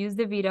obviously use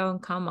the veto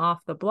and come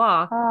off the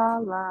block.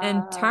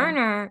 And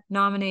Turner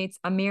nominates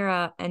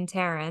Ameerah and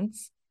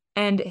Terrance.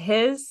 And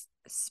his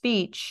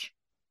speech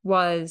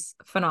was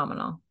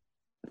phenomenal.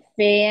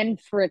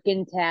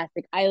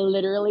 Fan-frickin-tastic. I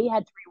literally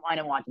had to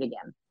rewind and watch it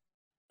again.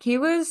 He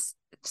was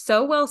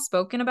so well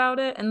spoken about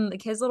it. And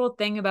like his little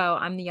thing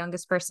about, I'm the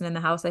youngest person in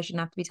the house, I shouldn't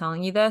have to be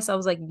telling you this. I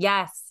was like,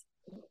 yes.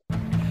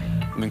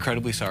 I'm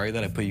incredibly sorry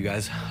that I put you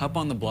guys up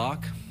on the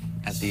block.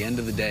 At the end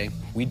of the day,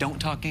 we don't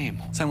talk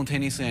game.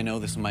 Simultaneously, I know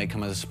this might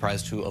come as a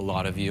surprise to a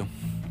lot of you.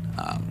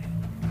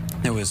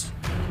 There was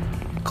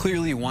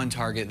clearly one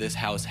target this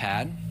house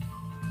had,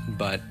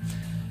 but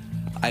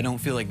I don't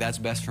feel like that's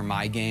best for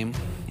my game,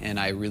 and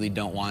I really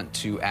don't want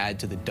to add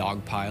to the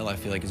dog pile I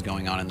feel like is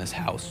going on in this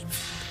house.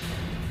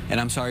 And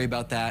I'm sorry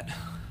about that.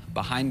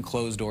 Behind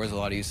closed doors, a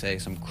lot of you say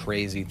some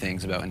crazy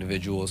things about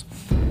individuals.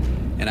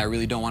 And I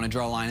really don't want to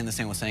draw a line in the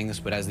sand with saying this,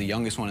 but as the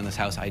youngest one in this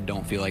house, I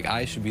don't feel like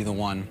I should be the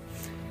one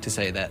to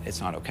say that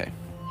it's not okay.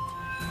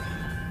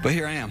 But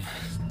here I am.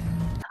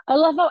 I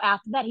love how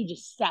after that, he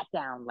just sat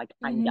down like,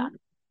 I'm done.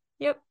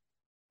 Yep.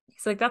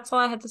 He's like, that's all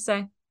I had to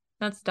say.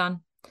 That's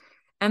done.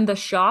 And the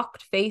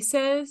shocked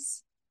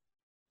faces,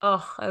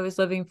 oh, I was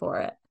living for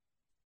it.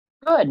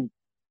 Good.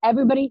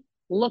 Everybody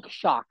look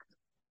shocked.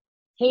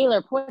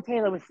 Taylor, poor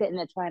Taylor was sitting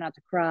there trying not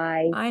to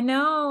cry. I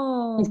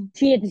know.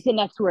 She had to sit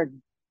next to her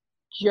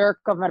jerk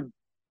of a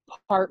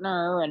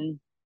partner, and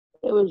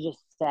it was just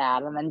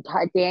sad. And then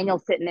Daniel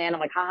sitting there, and I'm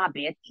like, haha,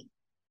 bitch.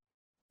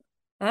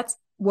 That's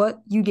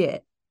what you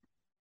get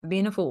for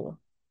being a fool.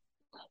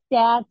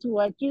 That's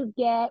what you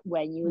get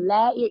when you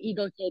let your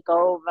ego take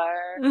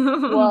over.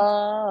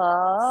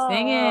 Whoa.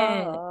 Sing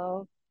it.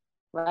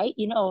 Right?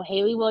 You know,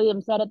 Haley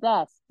Williams said it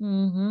best.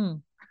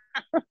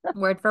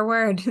 Word for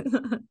word.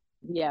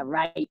 Yeah,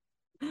 right.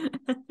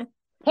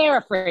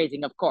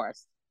 Paraphrasing, of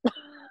course.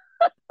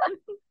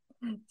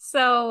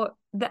 So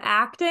the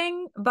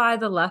acting by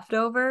the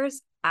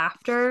Leftovers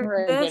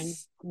after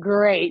this,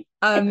 great,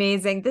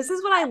 amazing. This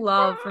is what I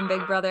love from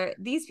Big Brother.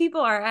 These people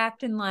are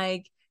acting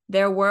like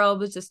their world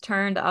was just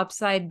turned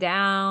upside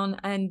down,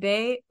 and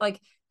they,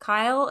 like,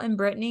 Kyle and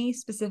Brittany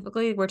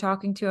specifically were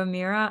talking to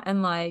Ameerah,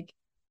 and like,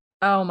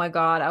 oh my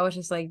God, I was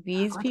just like,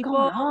 these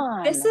people,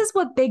 this is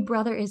what Big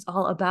Brother is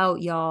all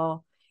about,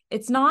 y'all.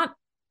 It's not,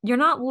 you're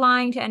not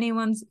lying to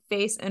anyone's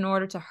face in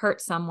order to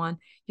hurt someone.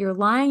 You're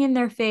lying in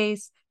their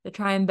face to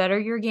try and better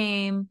your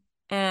game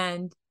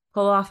and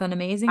pull off an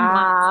amazing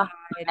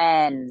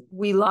and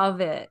we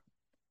love it.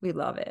 We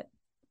love it.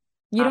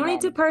 You don't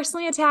need to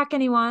personally attack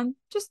anyone.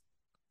 Just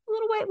a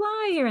little white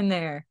lie here and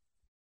there.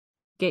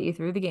 Get you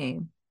through the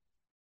game.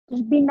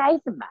 Just be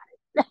nice about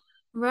it.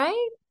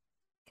 Right?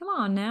 Come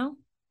on now.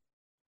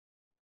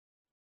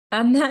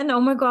 And then, oh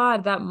my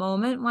God, that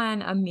moment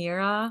when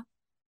Ameerah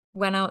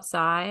went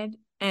outside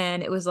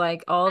and it was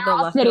like all the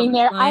leftovers sitting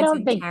there. I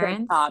don't think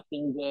Terrance. it's a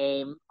talking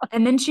game.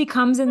 And then she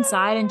comes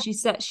inside and she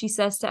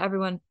says to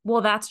everyone,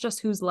 well, that's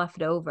just who's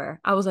left over.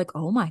 I was like,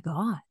 oh my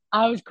God.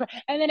 I was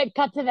and then it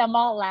cut to them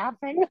all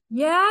laughing.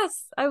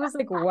 Yes. I was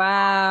like,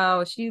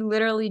 wow. She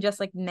literally just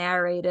like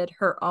narrated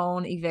her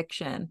own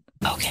eviction.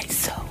 Okay,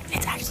 so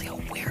it's actually a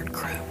weird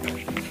group.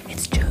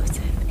 It's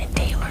Joseph and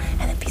Taylor,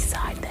 and then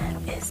beside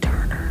them is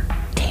Turner,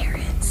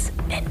 Terrance,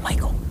 and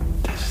Michael.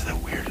 This is the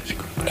weirdest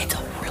group. It's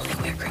a really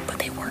weird group, but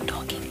they weren't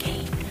talking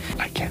game.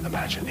 I can't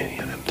imagine any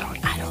of them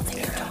talking. I don't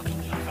think they're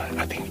talking game.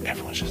 I think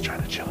everyone's just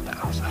trying to chill in the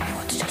house.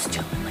 Everyone's just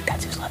chilling, like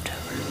that's who's left over.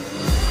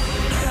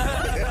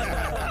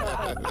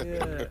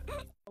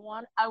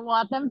 I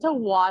want them to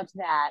watch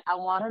that. I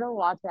want her to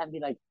watch that and be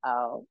like,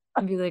 oh.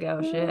 And be like,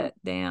 oh shit,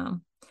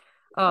 damn.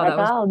 Oh, that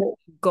was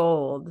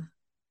gold.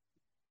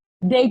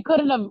 They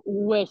couldn't have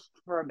wished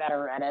for a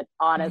better edit,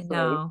 honestly.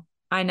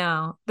 I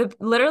know.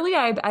 Literally,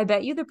 I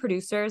bet you the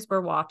producers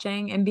were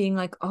watching and being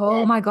like,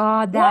 oh my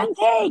God, that's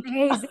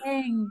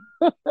amazing.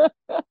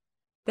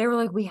 They were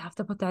like, we have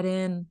to put that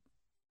in.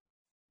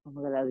 Oh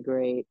my God, that was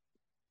great.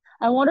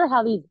 I wonder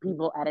how these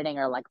people editing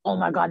are like, oh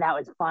my God, that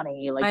was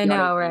funny. Like, I you know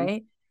what know, I mean?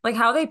 right? Like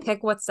how they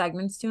pick what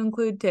segments to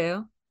include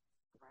too.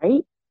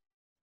 Right?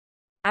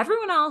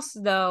 Everyone else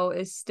though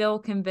is still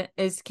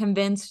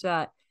convinced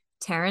that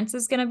Terrence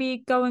is gonna be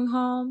going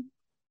home.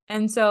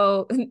 And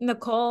so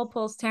Nicole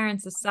pulls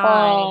Terrence aside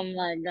Oh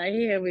my God,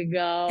 here we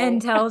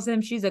and go. tells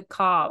him she's a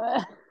cop.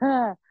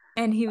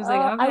 And he was like,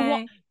 I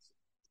want okay.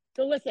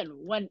 so listen,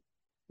 when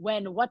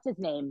what's his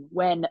name?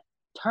 When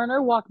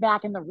Turner walked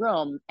back in the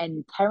room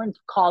and Terrence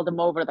called him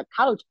over to the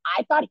couch,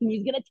 I thought he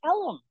was gonna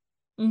tell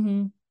him.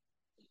 Mm-hmm.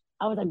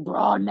 I was like, bro,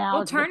 Well,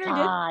 now's the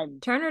time.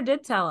 Turner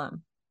did tell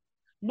him.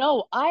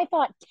 No, I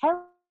thought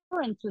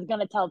Terrence was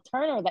gonna tell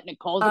Turner that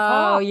Nicole's a Oh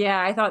cop.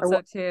 yeah, I thought Or so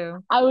what?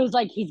 too. I was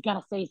like, he's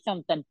gonna say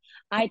something.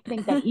 I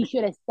think that he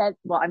should have said.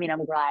 Well, I mean,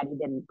 I'm glad he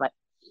didn't, but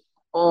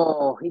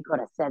oh, he could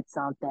have said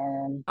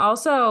something.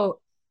 Also,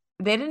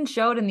 they didn't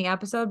show it in the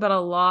episode, but a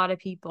lot of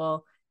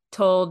people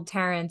told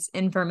Terrence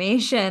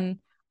information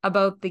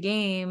about the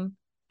game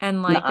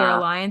and like their Nah,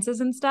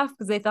 alliances and stuff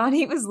because they thought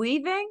he was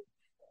leaving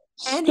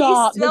and he's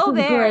stop. This still is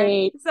there.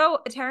 great. So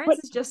Terrence But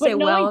is just but a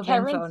well knowing of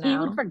info Terrence, he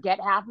would now. forget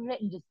half of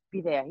it and just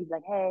be there. He's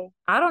like, hey,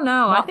 I don't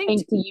know. I not think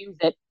think to use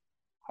it.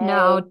 Hey,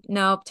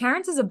 no.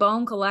 Terrence is a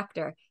bone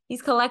collector.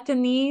 He's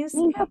collecting these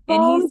he's a and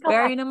phone he's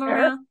burying them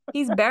collector. around.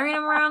 He's burying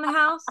them around the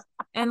house.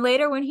 And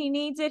later when he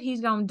needs it,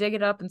 he's going to dig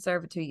it up and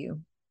serve it to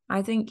you.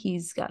 I think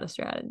he's got a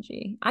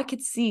strategy. I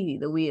could see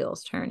the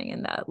wheels turning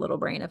in that little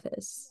brain of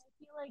his.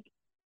 I feel like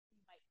he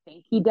might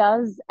think he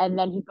does, and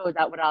then he goes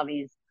out with all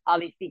these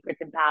secrets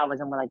and powers,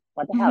 and we're like,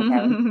 what the hell,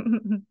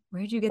 Terrence?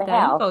 Where'd you get What the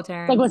that hell? info, It's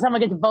like when Terrence?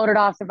 someone gets voted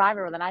off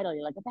Survivor with an idol,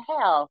 you're like, what the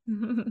hell?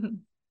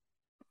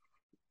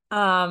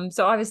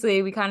 So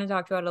obviously we kind of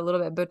talked about it a little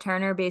bit, but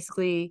Turner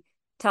basically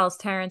tells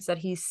Terrence that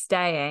he's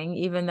staying,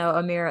 even though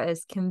Amira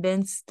is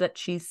convinced that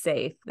she's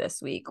safe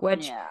this week,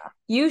 which Yeah.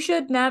 you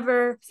should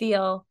never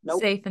feel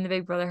Nope. safe in the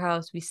Big Brother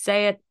house. We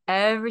say it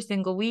every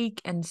single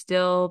week, and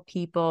still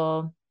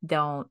people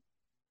don't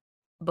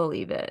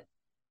believe it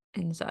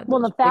inside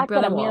Well, those the Big fact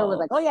that Brother Amira was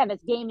like, oh walls. yeah,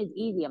 this game is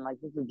easy. I'm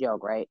like, this is a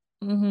joke, right?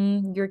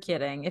 You're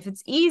kidding. If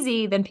it's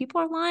easy, then people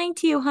are lying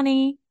to you,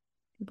 honey.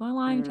 People are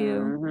lying to you.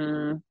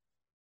 Mm-hmm.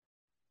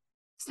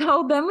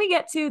 So then we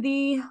get to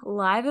the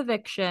live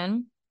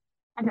eviction.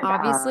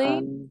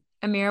 Obviously,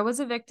 Amira was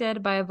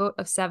evicted by a vote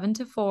of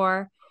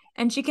 7-4,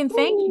 and she can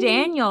thank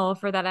Daniel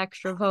for that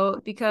extra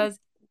vote because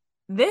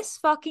this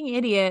fucking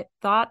idiot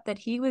thought that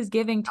he was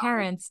giving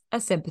Terrence a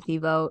sympathy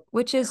vote,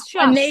 which is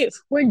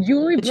just when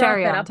Julie the brought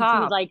cherry that on up, and she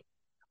was top. like,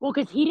 well,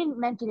 because he didn't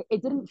mention it,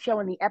 it didn't show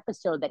in the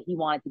episode that he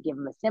wanted to give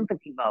him a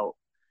sympathy vote.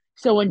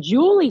 So when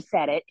Julie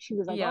said it, she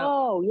was like, Yep.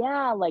 oh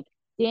yeah, like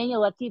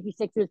Daniel, let's see if he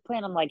sticks to his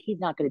plan. I'm like, he's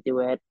not gonna do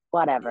it.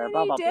 Whatever, And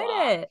blah he blah did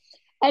blah. it.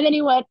 And then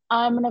he went,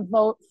 I'm gonna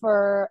vote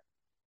for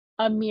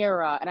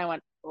Amira, and I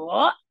went,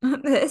 what?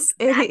 This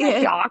That's a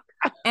idiot. shock.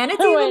 And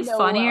it's I even went,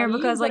 funnier well,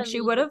 because he's like gonna she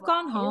be would have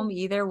gone home surprised.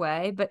 either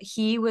way, but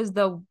he was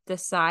the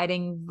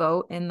deciding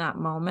vote in that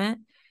moment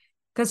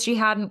because she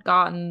hadn't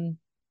gotten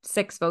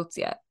 6 votes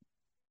yet.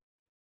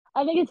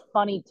 I think it's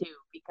funny too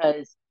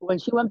because when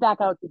she went back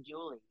out to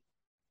Julie,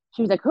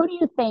 she was like, who do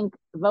you think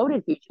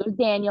voted for you? She was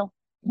Daniel.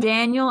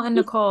 Daniel and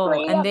He Nicole,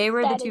 straight and up they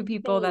were the said 2 his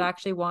people that face.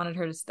 actually wanted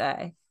her to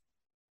stay.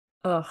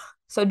 Ugh.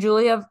 So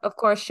Julia, of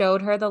course,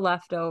 showed her the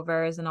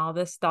leftovers and all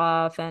this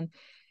stuff, and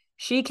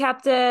she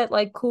kept it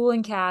like cool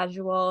and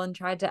casual and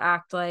tried to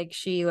act like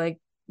she like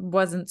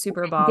wasn't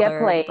super Get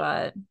bothered, played.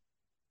 but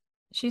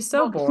she's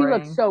so Well, she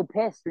looked boring. so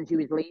pissed when she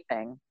was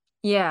leaving.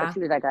 Yeah. But she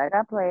was like, I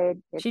got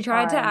played. It's She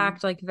tried to fine.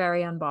 act like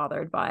very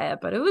unbothered by it,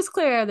 but it was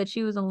clear that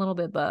she was a little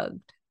bit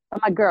bugged. I'm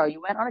like, girl,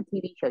 you went on a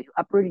TV show. You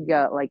uprooted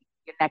your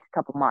next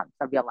couple months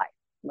of your life.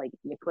 Like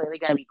you're clearly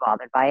gonna be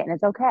bothered by it, and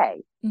it's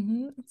okay.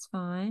 It's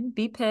fine.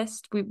 Be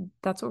pissed.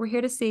 That's what we're here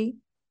to see.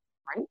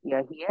 Right?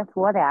 You're here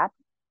for that.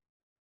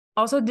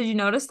 Also, did you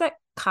notice that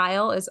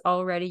Kyle is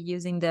already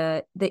using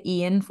the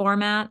Ian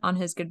format on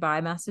his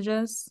goodbye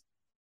messages?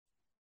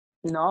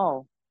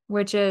 No.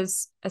 Which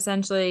is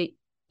essentially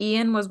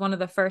Ian was one of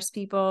the first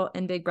people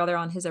in Big Brother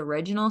on his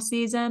original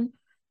season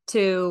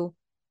to,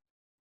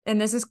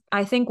 and this is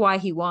I think why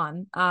he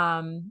won.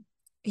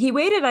 He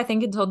waited, I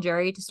think, until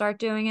Jerry to start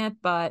doing it,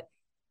 but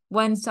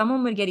when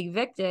someone would get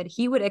evicted,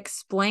 he would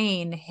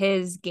explain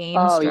his game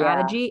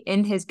strategy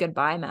in his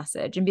goodbye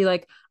message and be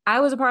like, I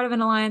was a part of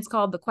an alliance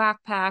called the Quack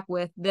Pack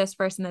with this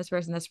person, this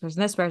person, this person,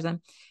 this person.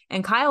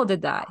 And Kyle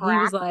did that. He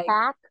was like,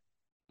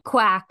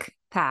 Quack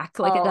Pack,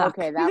 like a duck.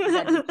 Okay,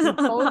 that was 2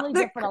 totally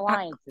different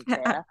alliances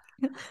there.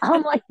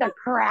 I'm like, the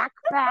Crack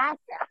Pack.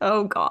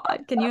 Oh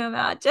God, can you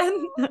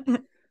imagine?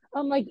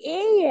 I'm like,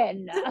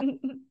 Ian.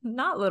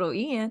 Not little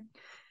Ian.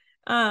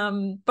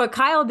 But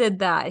Kyle did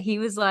that. He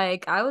was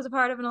like, I was a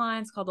part of an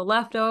alliance called the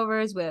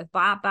Leftovers with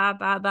blah blah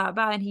blah blah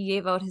blah, and he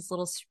gave out his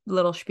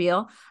little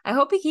spiel. I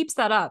hope he keeps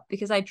that up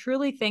because I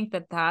truly think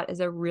that is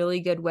a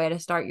really good way to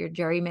start your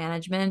jury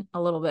management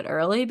a little bit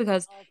early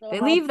because Also they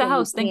leave the helps when you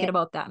house thinking can't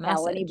about that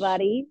tell message.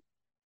 anybody.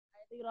 I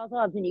think it also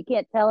helps when you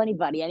can't tell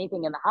anybody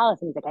anything in the house,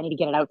 and he's like, I need to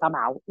get it out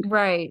somehow.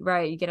 Right.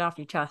 You get it off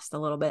your chest a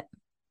little bit.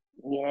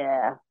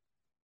 Yeah.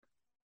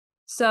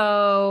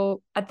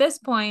 So at this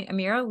point,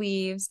 Amira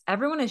leaves.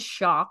 Everyone is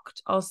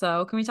shocked.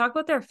 Also, can we talk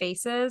about their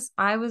faces?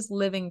 I was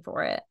living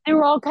for it. They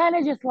were all kind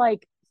of just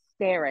like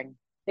staring.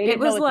 They It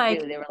didn't know was what to like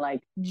do. They were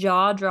like,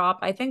 jaw drop.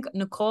 I think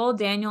Nicole,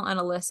 Daniel, and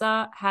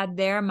Alyssa had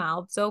their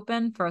mouths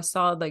open for a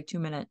solid like 2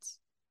 minutes,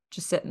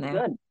 just sitting there.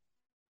 good.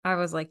 I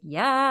was like, Don't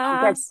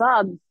catch yes.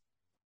 bugs.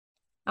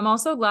 I'm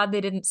also glad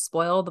they didn't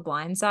spoil The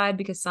Blind Side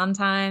because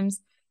sometimes,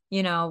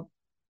 you know,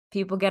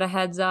 people get a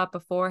heads up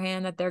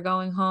beforehand that they're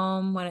going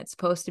home when it's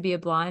supposed to be a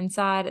blind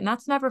side, and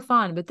that's never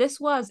fun. But this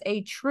was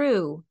a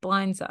true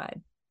blind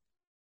side.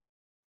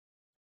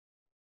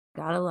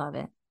 Gotta love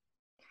it.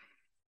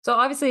 So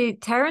obviously,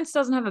 Terrence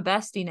doesn't have a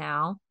bestie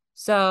now.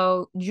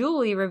 So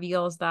Julie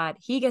reveals that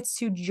he gets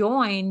to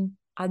join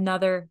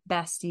another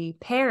bestie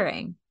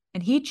pairing,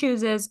 and he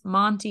chooses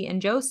Monty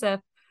and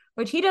Joseph,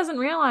 which he doesn't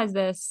realize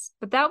this,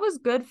 but that was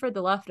good for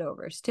the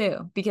leftovers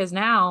too, because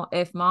now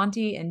if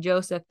Monty and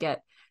Joseph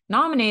get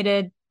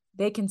nominated,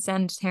 they can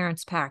send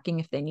Terrence packing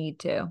if they need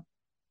to.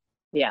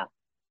 Yeah.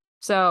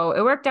 So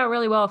it worked out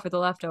really well for the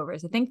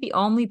leftovers. I think the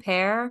only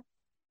pair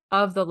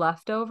of the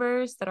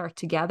leftovers that are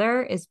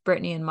together is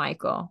Brittany and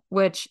Michael,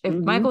 which if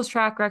Michael's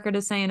track record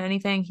is saying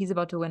anything, he's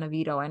about to win a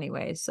veto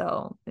anyway,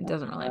 so it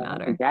doesn't really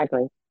matter.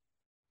 Exactly.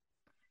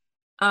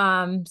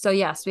 So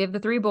yes, we have the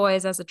three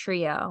boys as a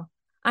trio.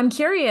 I'm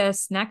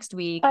curious next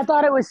week. I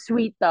thought it was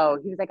sweet though.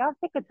 He was like, I'll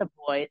stick with the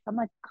boys. I'm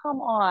like,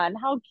 come on,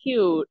 how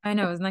cute. I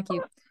know, isn't that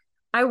cute?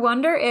 I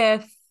wonder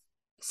if,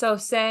 so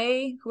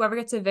say whoever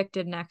gets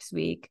evicted next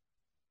week,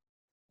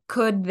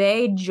 could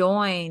they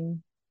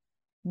join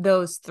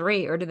those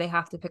three, or do they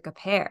have to pick a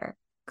pair?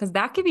 Because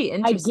that could be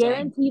interesting. I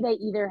guarantee they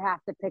either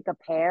have to pick a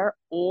pair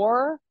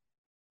or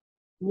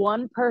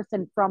one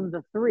person from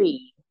the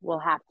three will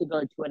have to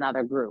go to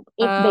another group.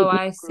 If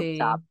I see.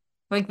 Up.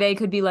 Like they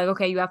could be like,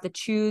 okay, you have to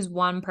choose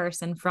one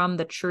person from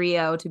the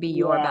trio to be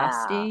your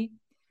bestie.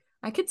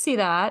 I could see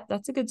that.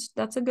 That's a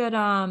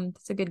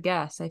good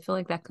guess. I feel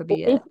like that could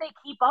be it. If they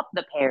keep up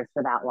the pairs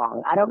for that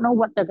long, I don't know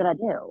what they're gonna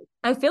do.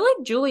 I feel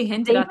like Julie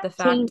hinted at the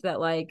fact that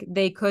like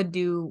they could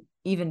do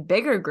even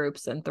bigger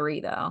groups than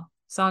three though.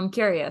 So I'm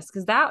curious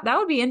because that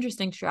would be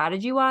interesting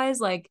strategy wise.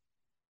 Like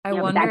I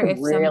wonder if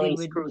somebody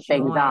would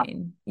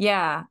join.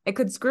 Yeah, it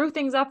could screw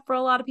things up for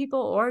a lot of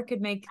people, or it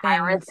could make things high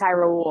risk, high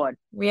reward.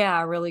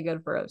 Yeah, really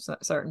good for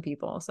certain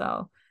people.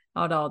 So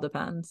it all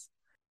depends.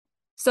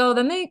 So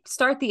then they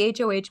start the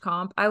HOH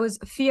comp. I was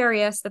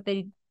furious that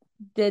they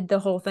did the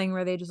whole thing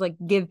where they just like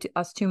give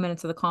us 2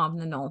 minutes of the comp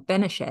and then don't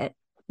finish it.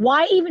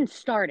 Why even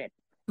start it?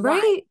 Right?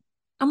 Why?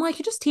 I'm like,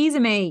 you're just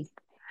teasing me.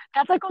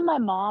 That's like with my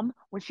mom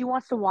when she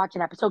wants to watch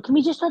an episode. Can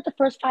we just start the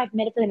first 5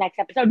 minutes of the next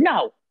episode?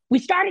 No, we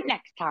start it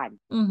next time.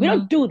 We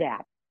don't do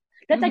that.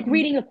 That's like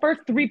reading the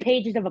first 3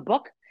 pages of a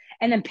book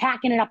and then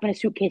packing it up in a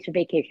suitcase for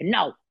vacation.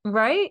 No.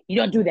 Right? You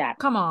don't do that.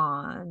 Come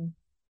on.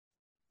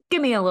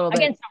 Give me a little bit.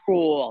 Against the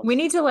rules. We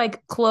need to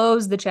like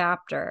close the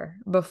chapter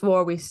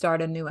before we start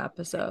a new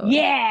episode.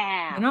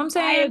 Yeah. You know what I'm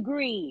saying? I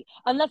agree.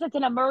 Unless it's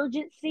an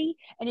emergency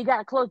and you got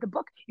to close the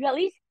book, you at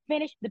least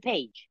finish the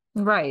page.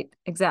 Right.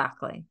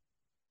 Exactly.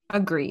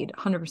 Agreed.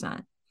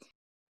 100%.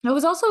 It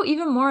was also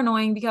even more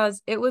annoying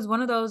because it was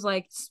one of those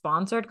like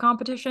sponsored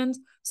competitions.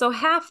 So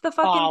half the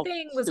fucking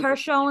thing was her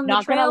showing the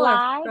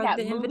trailer for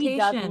the invitation.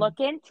 Does look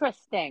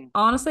interesting.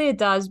 Honestly, it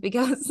does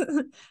because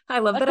I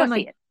love that I'm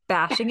like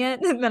bashing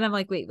it. And then I'm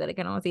like, wait, but I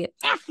can almost see it.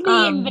 F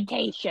the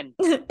invitation.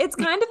 It's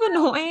kind of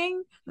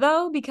annoying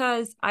though,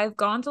 because I've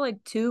gone to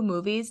like 2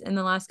 movies in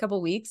the last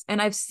couple weeks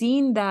and I've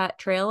seen that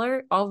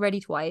trailer already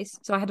twice.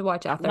 So I had to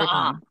watch it a third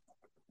time.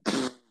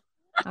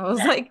 I was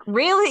like,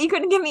 really? You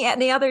couldn't give me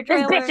any other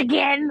trailer? This bitch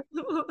again?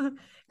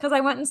 Because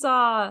I went and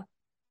saw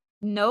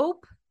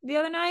Nope the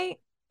other night,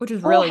 which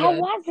was really good. How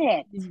was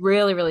it? It's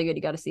really, really good.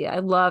 You got to see it. I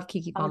love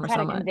Keke Palmer so much.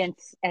 I'm trying to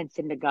convince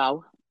Ensign to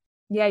go.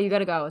 Yeah, you got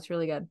to go. It's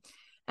really good.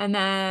 And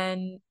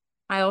then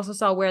I also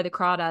saw Where the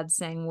Crawdads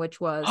Sing,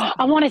 which was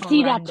I want to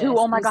see that too.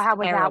 Oh my God, how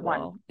was that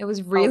one? It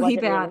was really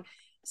bad. Really?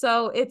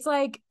 So it's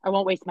like I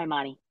won't waste my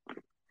money.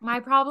 My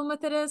problem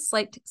with it is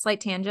slight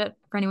tangent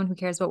for anyone who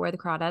cares about Where the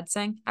Crawdads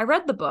Sing. I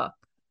read the book.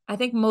 I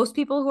think most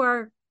people who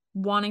are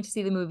wanting to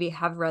see the movie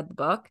have read the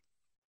book.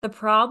 The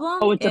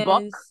problem it's a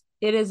book?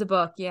 It is a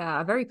book. Yeah,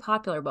 a very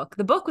popular book.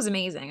 The book was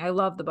amazing. I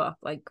love the book,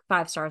 like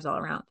 5 stars all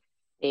around.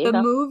 The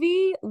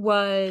movie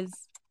was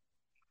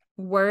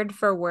word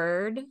for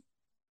word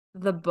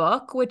the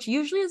book, which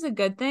usually is a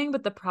good thing.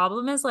 But the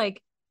problem is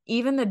like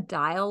even the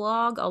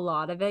dialogue, a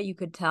lot of it you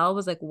could tell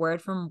was like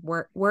word for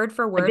word.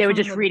 Like they were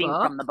just reading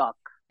from the book.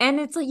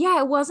 And it's like, yeah,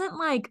 it wasn't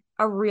like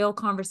a real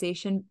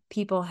conversation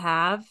people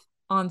have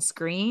on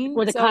screen.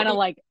 Was it kind of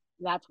like,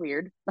 that's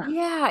weird?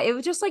 Yeah, it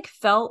was just like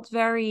felt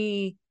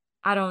very,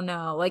 I don't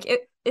know, like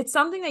it's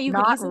something that you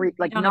could easily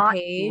like on a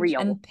page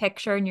and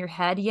picture in your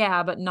head.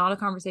 Yeah, but not a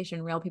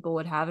conversation real people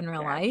would have in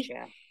real life.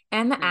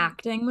 And the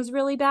acting was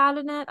really bad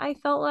in it, I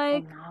felt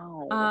like.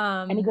 Oh,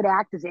 no. Any good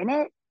actors in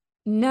it?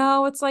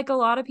 No, it's like a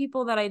lot of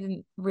people that I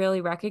didn't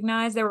really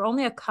recognize. There were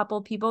only a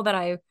couple people that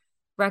I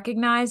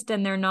recognized,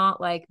 and they're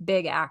not like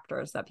big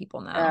actors that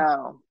people know.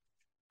 Oh.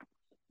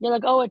 You're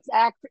like, oh, it's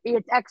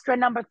extra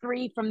number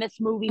 3 from this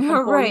movie from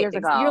 4 Right. years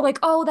ago. You're like,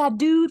 oh, that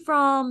dude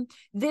from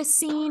this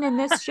scene in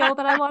this show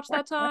that I watched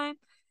that time.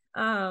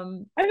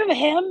 I remember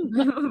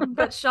him.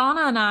 But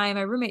Shauna and I,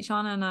 my roommate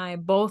Shauna and I,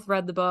 both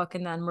read the book,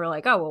 and then we're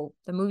like, oh, well,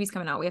 the movie's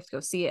coming out, we have to go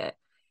see it.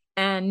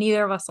 And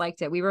neither of us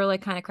liked it. We were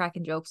like kind of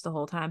cracking jokes the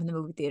whole time in the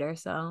movie theater.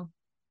 So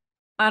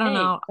I don't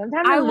know.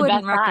 I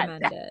wouldn't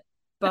recommend it,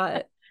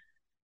 but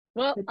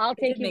well, I'll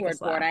take your word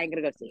for it. I ain't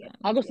gonna go see it.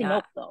 I'll go see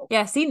Nope though.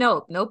 Yeah, see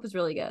Nope. Nope is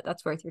really good.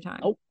 That's worth your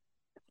time.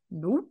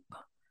 Nope.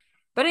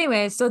 But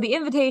anyway, so the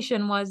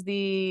invitation was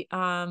the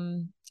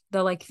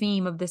like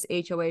theme of this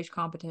HOH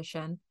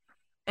competition.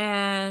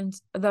 And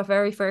the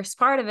very first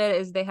part of it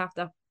is they have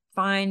to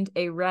find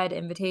a red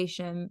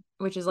invitation,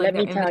 which is like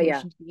their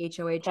invitation to the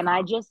HOH. Can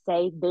I just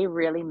say they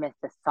really missed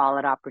a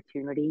solid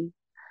opportunity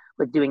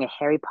with doing a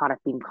Harry Potter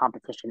themed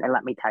competition, and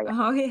let me tell you,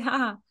 oh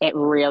yeah, it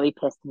really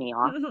pissed me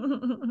off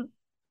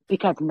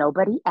because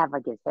nobody ever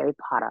gives Harry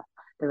Potter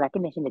the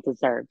recognition it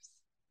deserves.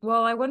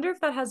 Well, I wonder if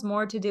that has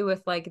more to do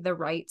with like the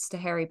rights to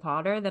Harry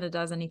Potter than it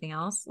does anything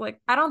else. Like,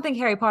 I don't think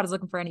Harry Potter's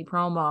looking for any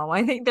promo.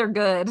 I think they're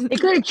good. They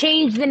could have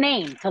changed the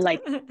name to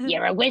like,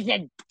 you're a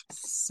wizard,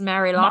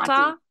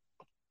 Smarry-Lotta.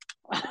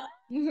 I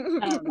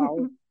don't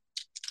know.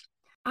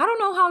 I don't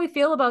know how we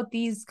feel about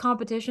these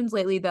competitions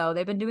lately, though.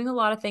 They've been doing a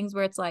lot of things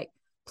where it's like,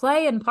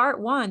 play in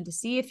part 1 to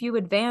see if you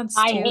advance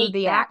to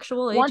the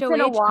actual Once HOH in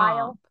a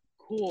while, comp.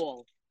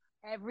 Cool.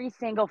 Every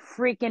single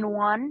freaking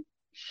one.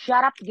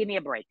 Shut up. Give me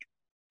a break.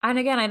 And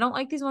again, I don't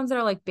like these ones that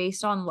are like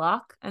based on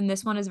luck. And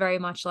this one is very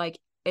much like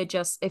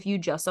if you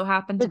just so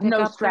happen to pick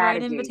up the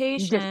right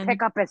invitation. You just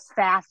pick up as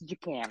fast as you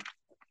can.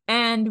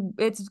 And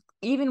it's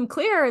even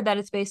clearer that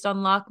it's based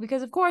on luck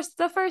because, of course,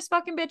 the first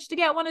fucking bitch to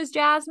get one is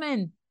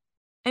Jasmine.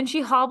 And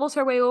she hobbles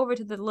her way over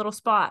to the little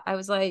spot. I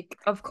was like,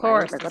 of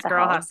course, this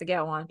girl has to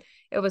get one.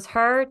 It was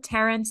her,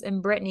 Terrence,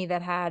 and Brittany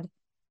that had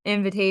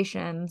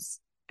invitations.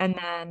 And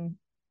then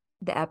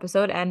the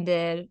episode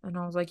ended. And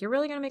I was like, you're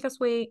really going to make us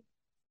wait?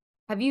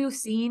 Have you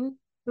seen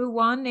who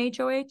won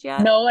HOH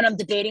yet? No, and I'm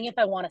debating if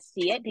I want to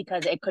see it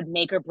because it could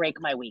make or break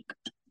my week.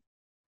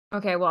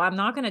 Okay, well, I'm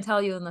not going to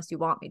tell you unless you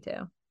want me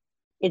to.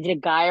 Is it a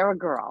guy or a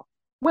girl?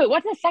 Wait,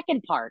 what's the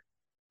second part?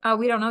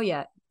 We don't know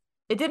yet.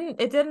 It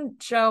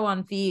didn't show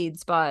on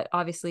feeds, but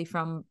obviously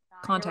from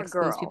context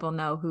clues, people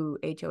know who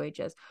HOH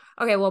is.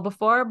 Okay, well,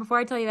 before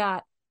I tell you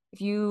that,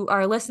 if you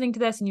are listening to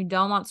this and you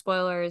don't want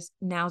spoilers,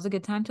 now's a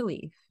good time to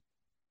leave.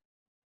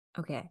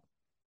 Okay.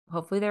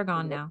 Hopefully they're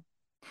gone now.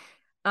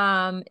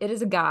 It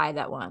is a guy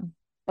that won.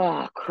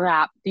 Oh,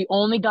 crap. The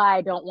only guy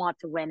I don't want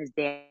to win is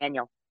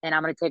Daniel. And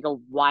I'm going to take a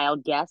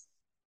wild guess.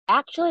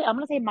 Actually, I'm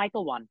going to say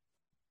Michael won.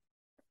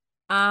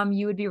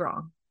 You would be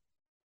wrong.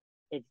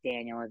 It's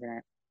Daniel, isn't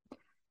it?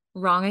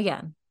 Wrong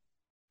again.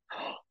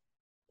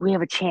 We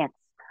have a chance.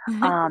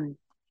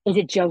 Is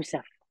it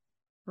Joseph?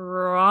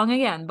 Wrong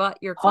again, but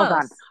you're close.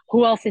 Hold on.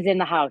 Who else is in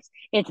the house?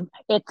 It's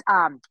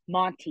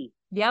Monty.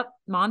 Yep,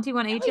 Monty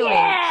won HOH.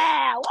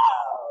 Yeah! Woo!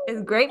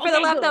 It's great for the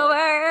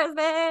leftovers,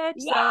 bitch.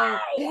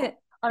 Yay!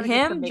 So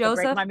him,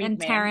 Joseph, and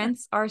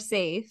Terrence are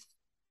safe.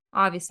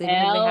 Obviously,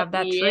 because they have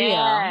that trio.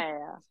 Yeah.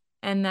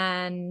 And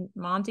then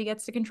Monty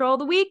gets to control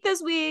the week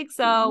this week.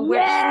 So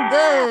we're eating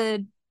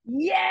good.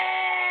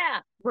 Yeah!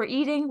 We're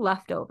eating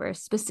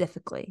leftovers,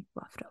 specifically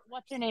leftovers.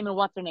 What's her name and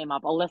what's her name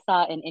up?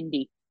 Alyssa and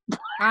Indy.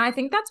 I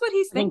think that's what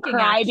he's thinking.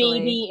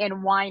 Crybaby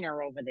and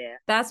Whiner over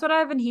there. That's what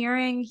I've been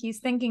hearing. He's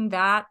thinking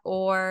that,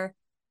 or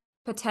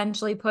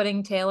potentially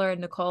putting Taylor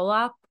and Nicole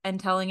up and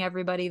telling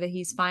everybody that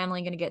he's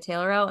finally going to get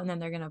Taylor out, and then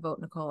they're going to vote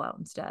Nicole out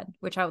instead,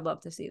 which I would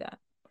love to see that.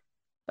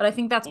 But I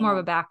think that's more of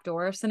a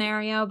backdoor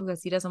scenario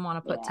because he doesn't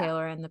want to put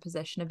Taylor in the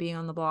position of being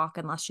on the block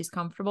unless she's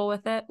comfortable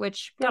with it,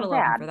 which gotta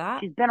love him for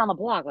that. She's been on the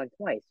block like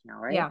twice now,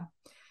 right? Yeah.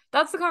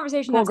 That's the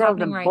conversation that's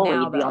happening right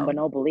now,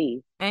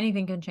 though.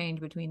 Anything can change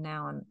between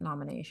now and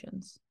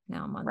nominations,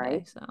 now on Monday,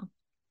 right? So.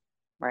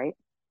 Right.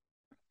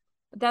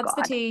 But that's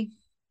the tea.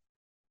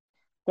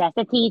 That's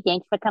the tea.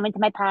 Thanks for coming to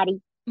my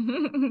party.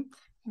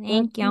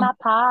 Thank you. My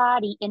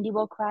party. Indy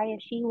will cry if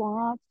she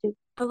wants to.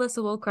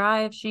 Alyssa will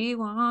cry if she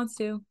wants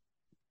to.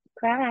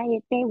 Cry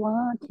if they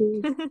want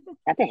to.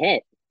 That's a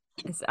hit.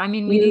 I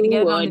mean, we need to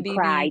get it on the BB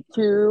cry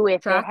too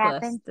if track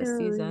it list this to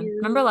season. You.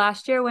 Remember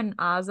last year when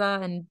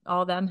Azza and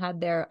all them had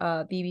their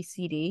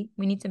BBCD?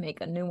 We need to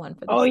make a new one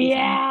for this season.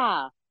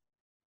 Yeah.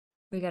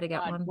 We got to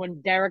get one.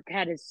 When Derek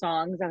had his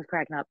songs, I was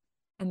cracking up.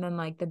 And then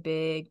like the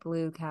big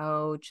blue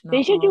couch.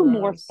 They should do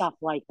more stuff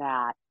like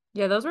that.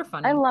 Yeah, those were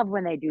funny. I love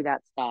when they do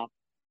that stuff.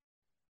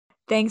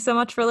 Thanks so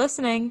much for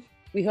listening.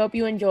 We hope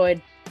you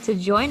enjoyed. To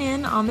join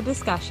in on the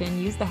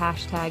discussion, use the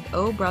hashtag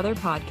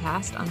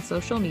 #OhBrotherPodcast on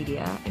social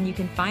media, and you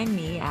can find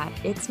me at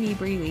It's Me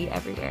Breely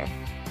everywhere.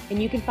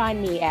 And you can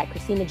find me at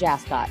Christina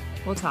Jascott.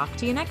 We'll talk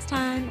to you next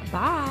time.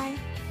 Bye.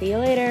 See you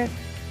later.